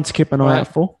 interesting one to keep an eye out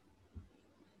for.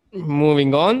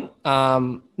 Moving on.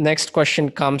 Next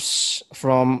question comes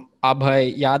from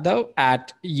Abhay Yadav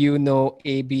at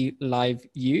AB Live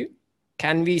U.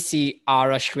 Can we see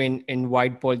R. Ashwin in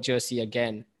white ball jersey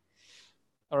again?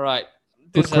 All right.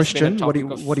 Good question.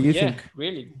 What do you think?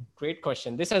 Really great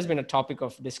question. This has been a topic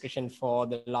of discussion for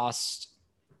the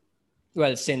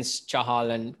since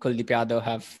Chahal and Kuldeep Yadav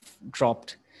have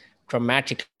dropped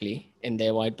dramatically in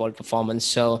their white ball performance.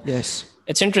 So yes,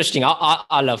 it's interesting.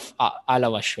 I love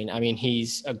Ashwin. I mean,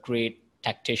 he's a great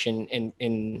tactician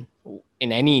in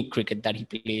any cricket that he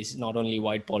plays, not only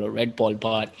white ball or red ball,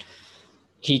 but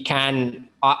he can.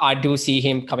 I do see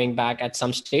him coming back at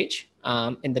some stage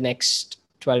in the next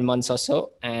 12 months or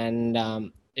so, and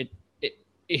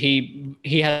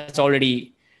he has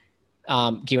already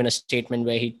given a statement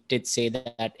where he did say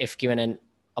that if given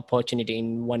a opportunity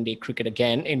in one-day cricket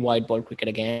again, in white ball cricket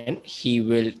again, he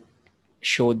will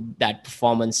show that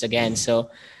performance again. So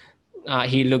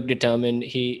he looked determined.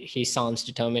 He sounds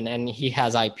determined, and he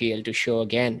has IPL to show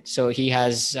again. So he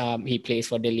plays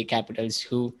for Delhi Capitals,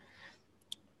 who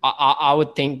I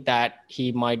would think that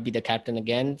he might be the captain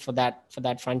again for that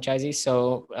franchisee.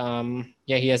 So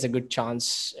he has a good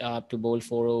chance to bowl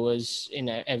 4 overs in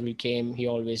every game. He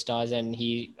always does, and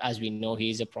as we know,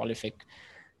 he's a prolific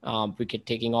wicket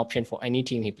taking option for any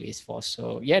team he plays for.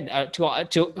 So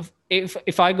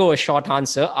if I go a short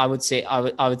answer, I would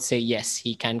say yes,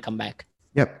 he can come back.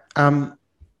 Yep.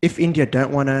 If India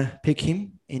don't want to pick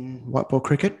him in white ball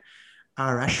cricket,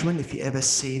 Ashwin, if you ever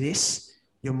see this,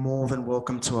 you're more than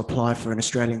welcome to apply for an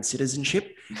Australian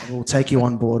citizenship, and we'll take you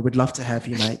on board. We'd love to have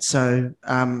you, mate. So,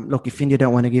 look, if India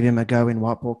don't want to give him a go in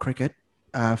white ball cricket,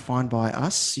 fine by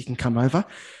us. You can come over.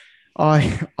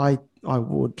 I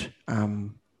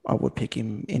would pick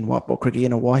him in white ball cricket. You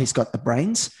know why? He's got the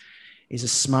brains. He's a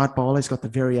smart bowler. He's got the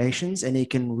variations, and he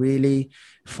can really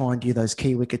find you those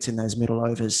key wickets in those middle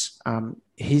overs.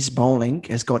 His bowling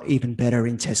has got even better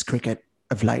in Test cricket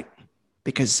of late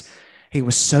because he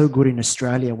was so good in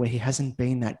Australia where he hasn't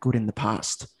been that good in the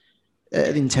past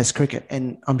in Test cricket.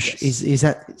 And I'm sure he's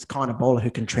that kind of bowler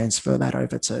who can transfer that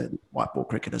over to white ball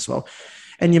cricket as well.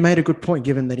 And you made a good point,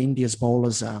 given that India's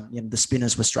bowlers, the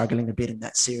spinners were struggling a bit in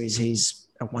that series. He's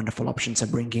a wonderful option to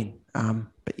bring in.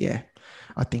 But yeah,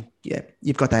 I think,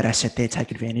 you've got that asset there.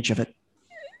 Take advantage of it.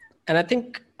 And I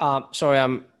think,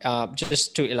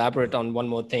 just to elaborate on one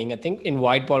more thing, I think in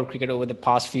white ball cricket over the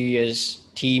past few years,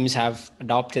 teams have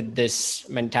adopted this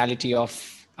mentality of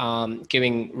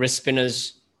giving wrist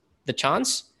spinners the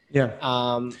chance. Yeah.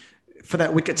 For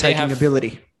that wicket taking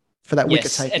ability. For that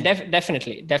wicket taking.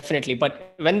 Definitely.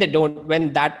 But when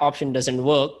that option doesn't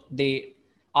work,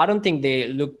 I don't think they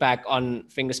look back on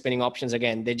finger spinning options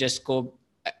again. They just go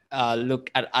look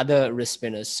at other wrist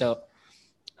spinners. So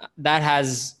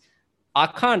I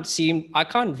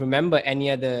can't remember any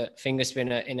other finger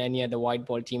spinner in any other white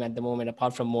ball team at the moment,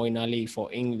 apart from Moeen Ali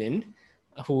for England,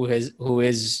 who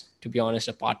is, to be honest,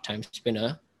 a part-time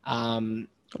spinner.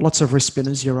 Lots of wrist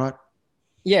spinners, you're right.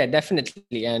 Yeah,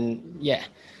 definitely. And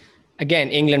again,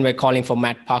 England were calling for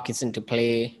Matt Parkinson to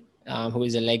play, who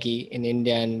is a leggy in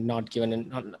India and not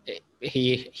given,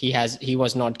 he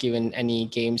was not given any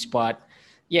games, but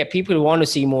people want to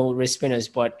see more wrist spinners,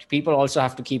 but people also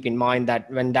have to keep in mind that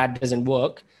when that doesn't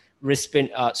work,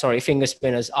 finger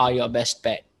spinners are your best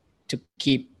bet to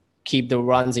keep the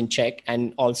runs in check,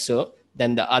 and also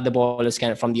then the other bowlers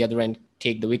can from the other end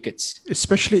take the wickets.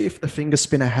 Especially if the finger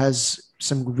spinner has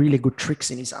some really good tricks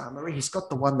in his armory. He's got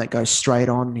the one that goes straight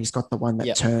on. He's got the one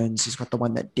that turns. He's got the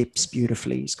one that dips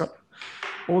beautifully. He's got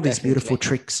all these beautiful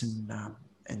tricks and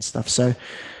stuff. So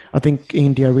I think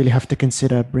India really have to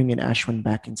consider bringing Ashwin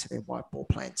back into their white ball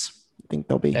plans. I think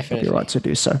they'll be right to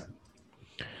do so.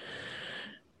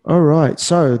 All right.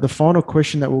 So the final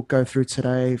question that we'll go through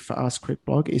today for Ask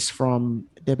CricBlog is from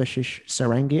Debashish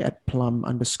Sarangi at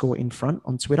plum_in_front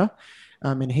on Twitter.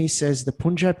 And he says the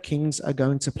Punjab Kings are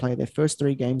going to play their first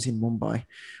 3 games in Mumbai.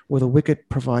 Will the wicket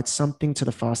provide something to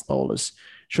the fast bowlers?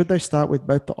 Should they start with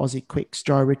both the Aussie quicks,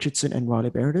 Jai Richardson and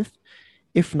Riley Meredith?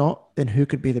 If not, then who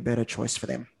could be the better choice for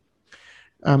them?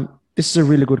 This is a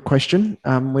really good question.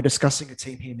 We're discussing a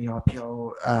team here in the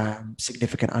IPL,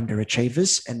 significant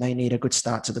underachievers, and they need a good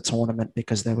start to the tournament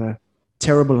because they were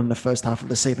terrible in the first half of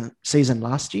the season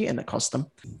last year, and it cost them.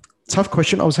 Tough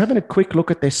question. I was having a quick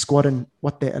look at their squad and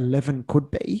what their 11 could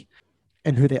be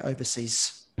and who their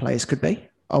overseas players could be.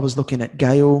 I was looking at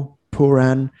Gale,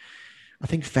 Puran. I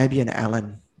think Fabian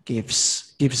Allen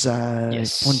gives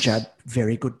Punjab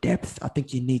very good depth. I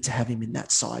think you need to have him in that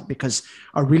side because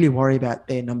I really worry about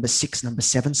their number 6, number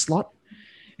 7 slot.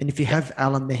 And if you have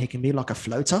Allen there, he can be like a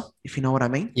floater, if you know what I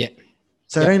mean. Yeah.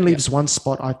 So it only leaves one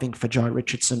spot, I think, for Jai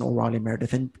Richardson or Riley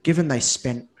Meredith. And given they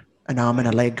spent an arm and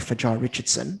a leg for Jai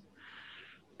Richardson,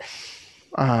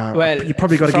 you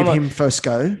probably got to give him first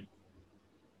go.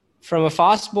 From a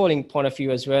fast bowling point of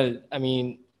view as well, I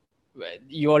mean,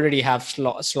 you already have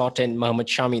slot in Mohammad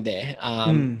Shami there.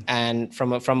 And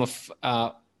from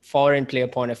a foreign player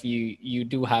point of view, you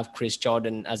do have Chris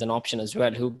Jordan as an option as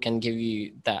well, who can give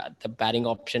you the batting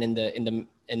option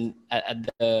at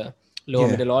the lower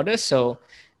middle order. So,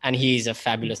 and he's a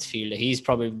fabulous fielder. He's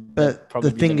probably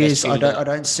the thing the is, fielder. I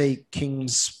don't see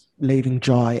Kings leaving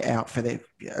Jai out for the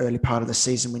early part of the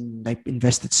season when they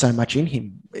invested so much in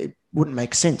him. It wouldn't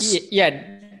make sense.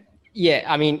 Yeah.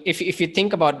 I mean, if you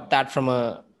think about that from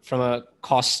a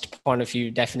cost point of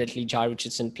view, definitely Jai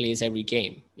Richardson plays every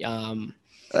game.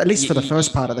 At least for the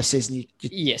first part of the season,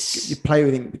 you play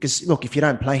with him, because look, if you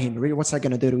don't play him, really, what's that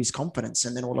going to do to his confidence?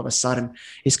 And then all of a sudden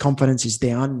his confidence is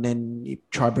down, and then you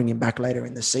try to bring him back later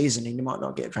in the season and you might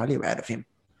not get value out of him.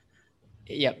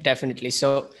 Yeah, definitely.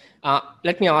 So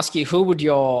let me ask you, who would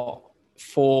your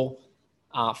 4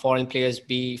 foreign players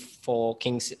be for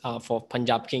Kings, for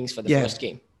Punjab Kings for the first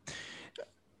game?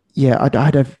 Yeah,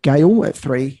 I'd have Gale at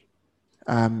 3,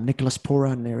 Nicholas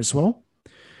Pora in there as well.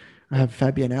 I have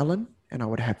Fabian Allen, and I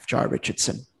would have Jai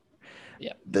Richardson.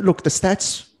 Yeah. Look, the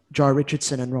stats, Jai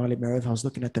Richardson and Riley Meredith, I was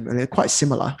looking at them earlier, quite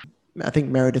similar. I think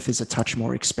Meredith is a touch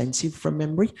more expensive from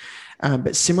memory,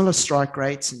 but similar strike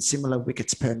rates and similar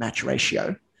wickets per match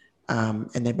ratio.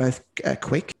 And they're both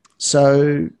quick.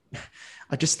 So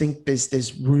I just think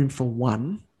there's room for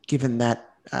one, given that,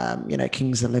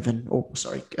 Kings 11,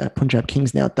 Punjab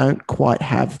Kings now don't quite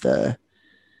have the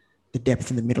depth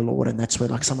in the middle order. And that's where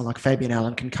like someone like Fabian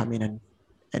Allen can come in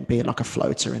and be like a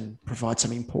floater and provide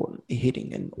some important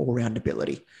hitting and all-round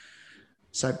ability.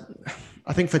 So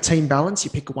I think for team balance,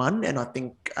 you pick one. And I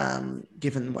think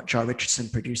given what Jai Richardson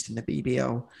produced in the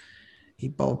BBL, he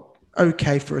bowled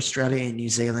okay for Australia and New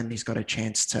Zealand. He's got a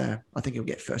chance to, I think he'll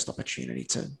get first opportunity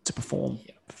to perform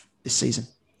this season.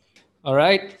 All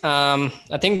right.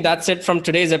 I think that's it from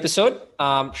today's episode.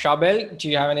 Sharbel, do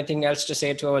you have anything else to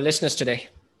say to our listeners today?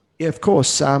 Yeah, of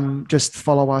course. Just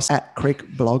follow us at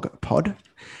CricBlog Pod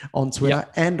on Twitter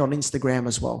and on Instagram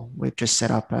as well. We've just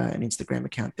set up an Instagram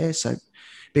account there. So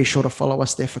be sure to follow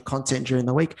us there for content during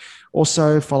the week.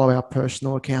 Also follow our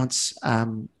personal accounts,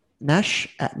 Nash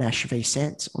at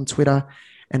NashVSant on Twitter,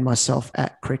 and myself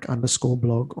at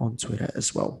Crick_blog on Twitter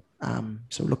as well.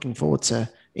 So looking forward to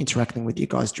interacting with you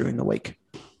guys during the week.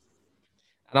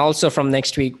 And also from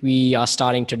next week, we are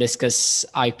starting to discuss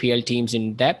IPL teams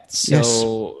in depth.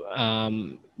 So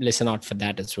listen out for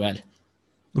that as well.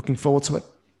 Looking forward to it.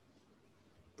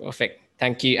 Perfect.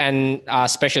 Thank you. And a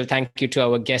special thank you to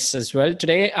our guests as well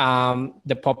today,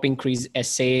 the Popping Crease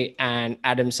SA and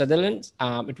Adam Sutherland.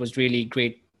 It was really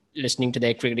great listening to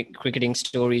their cricketing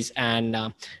stories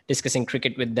and discussing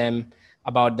cricket with them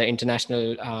about the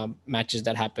international matches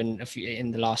that happened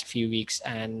in the last few weeks.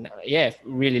 And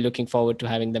really looking forward to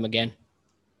having them again.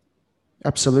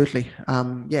 Absolutely.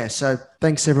 So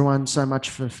thanks everyone so much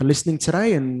for listening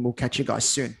today, and we'll catch you guys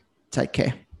soon. Take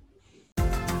care.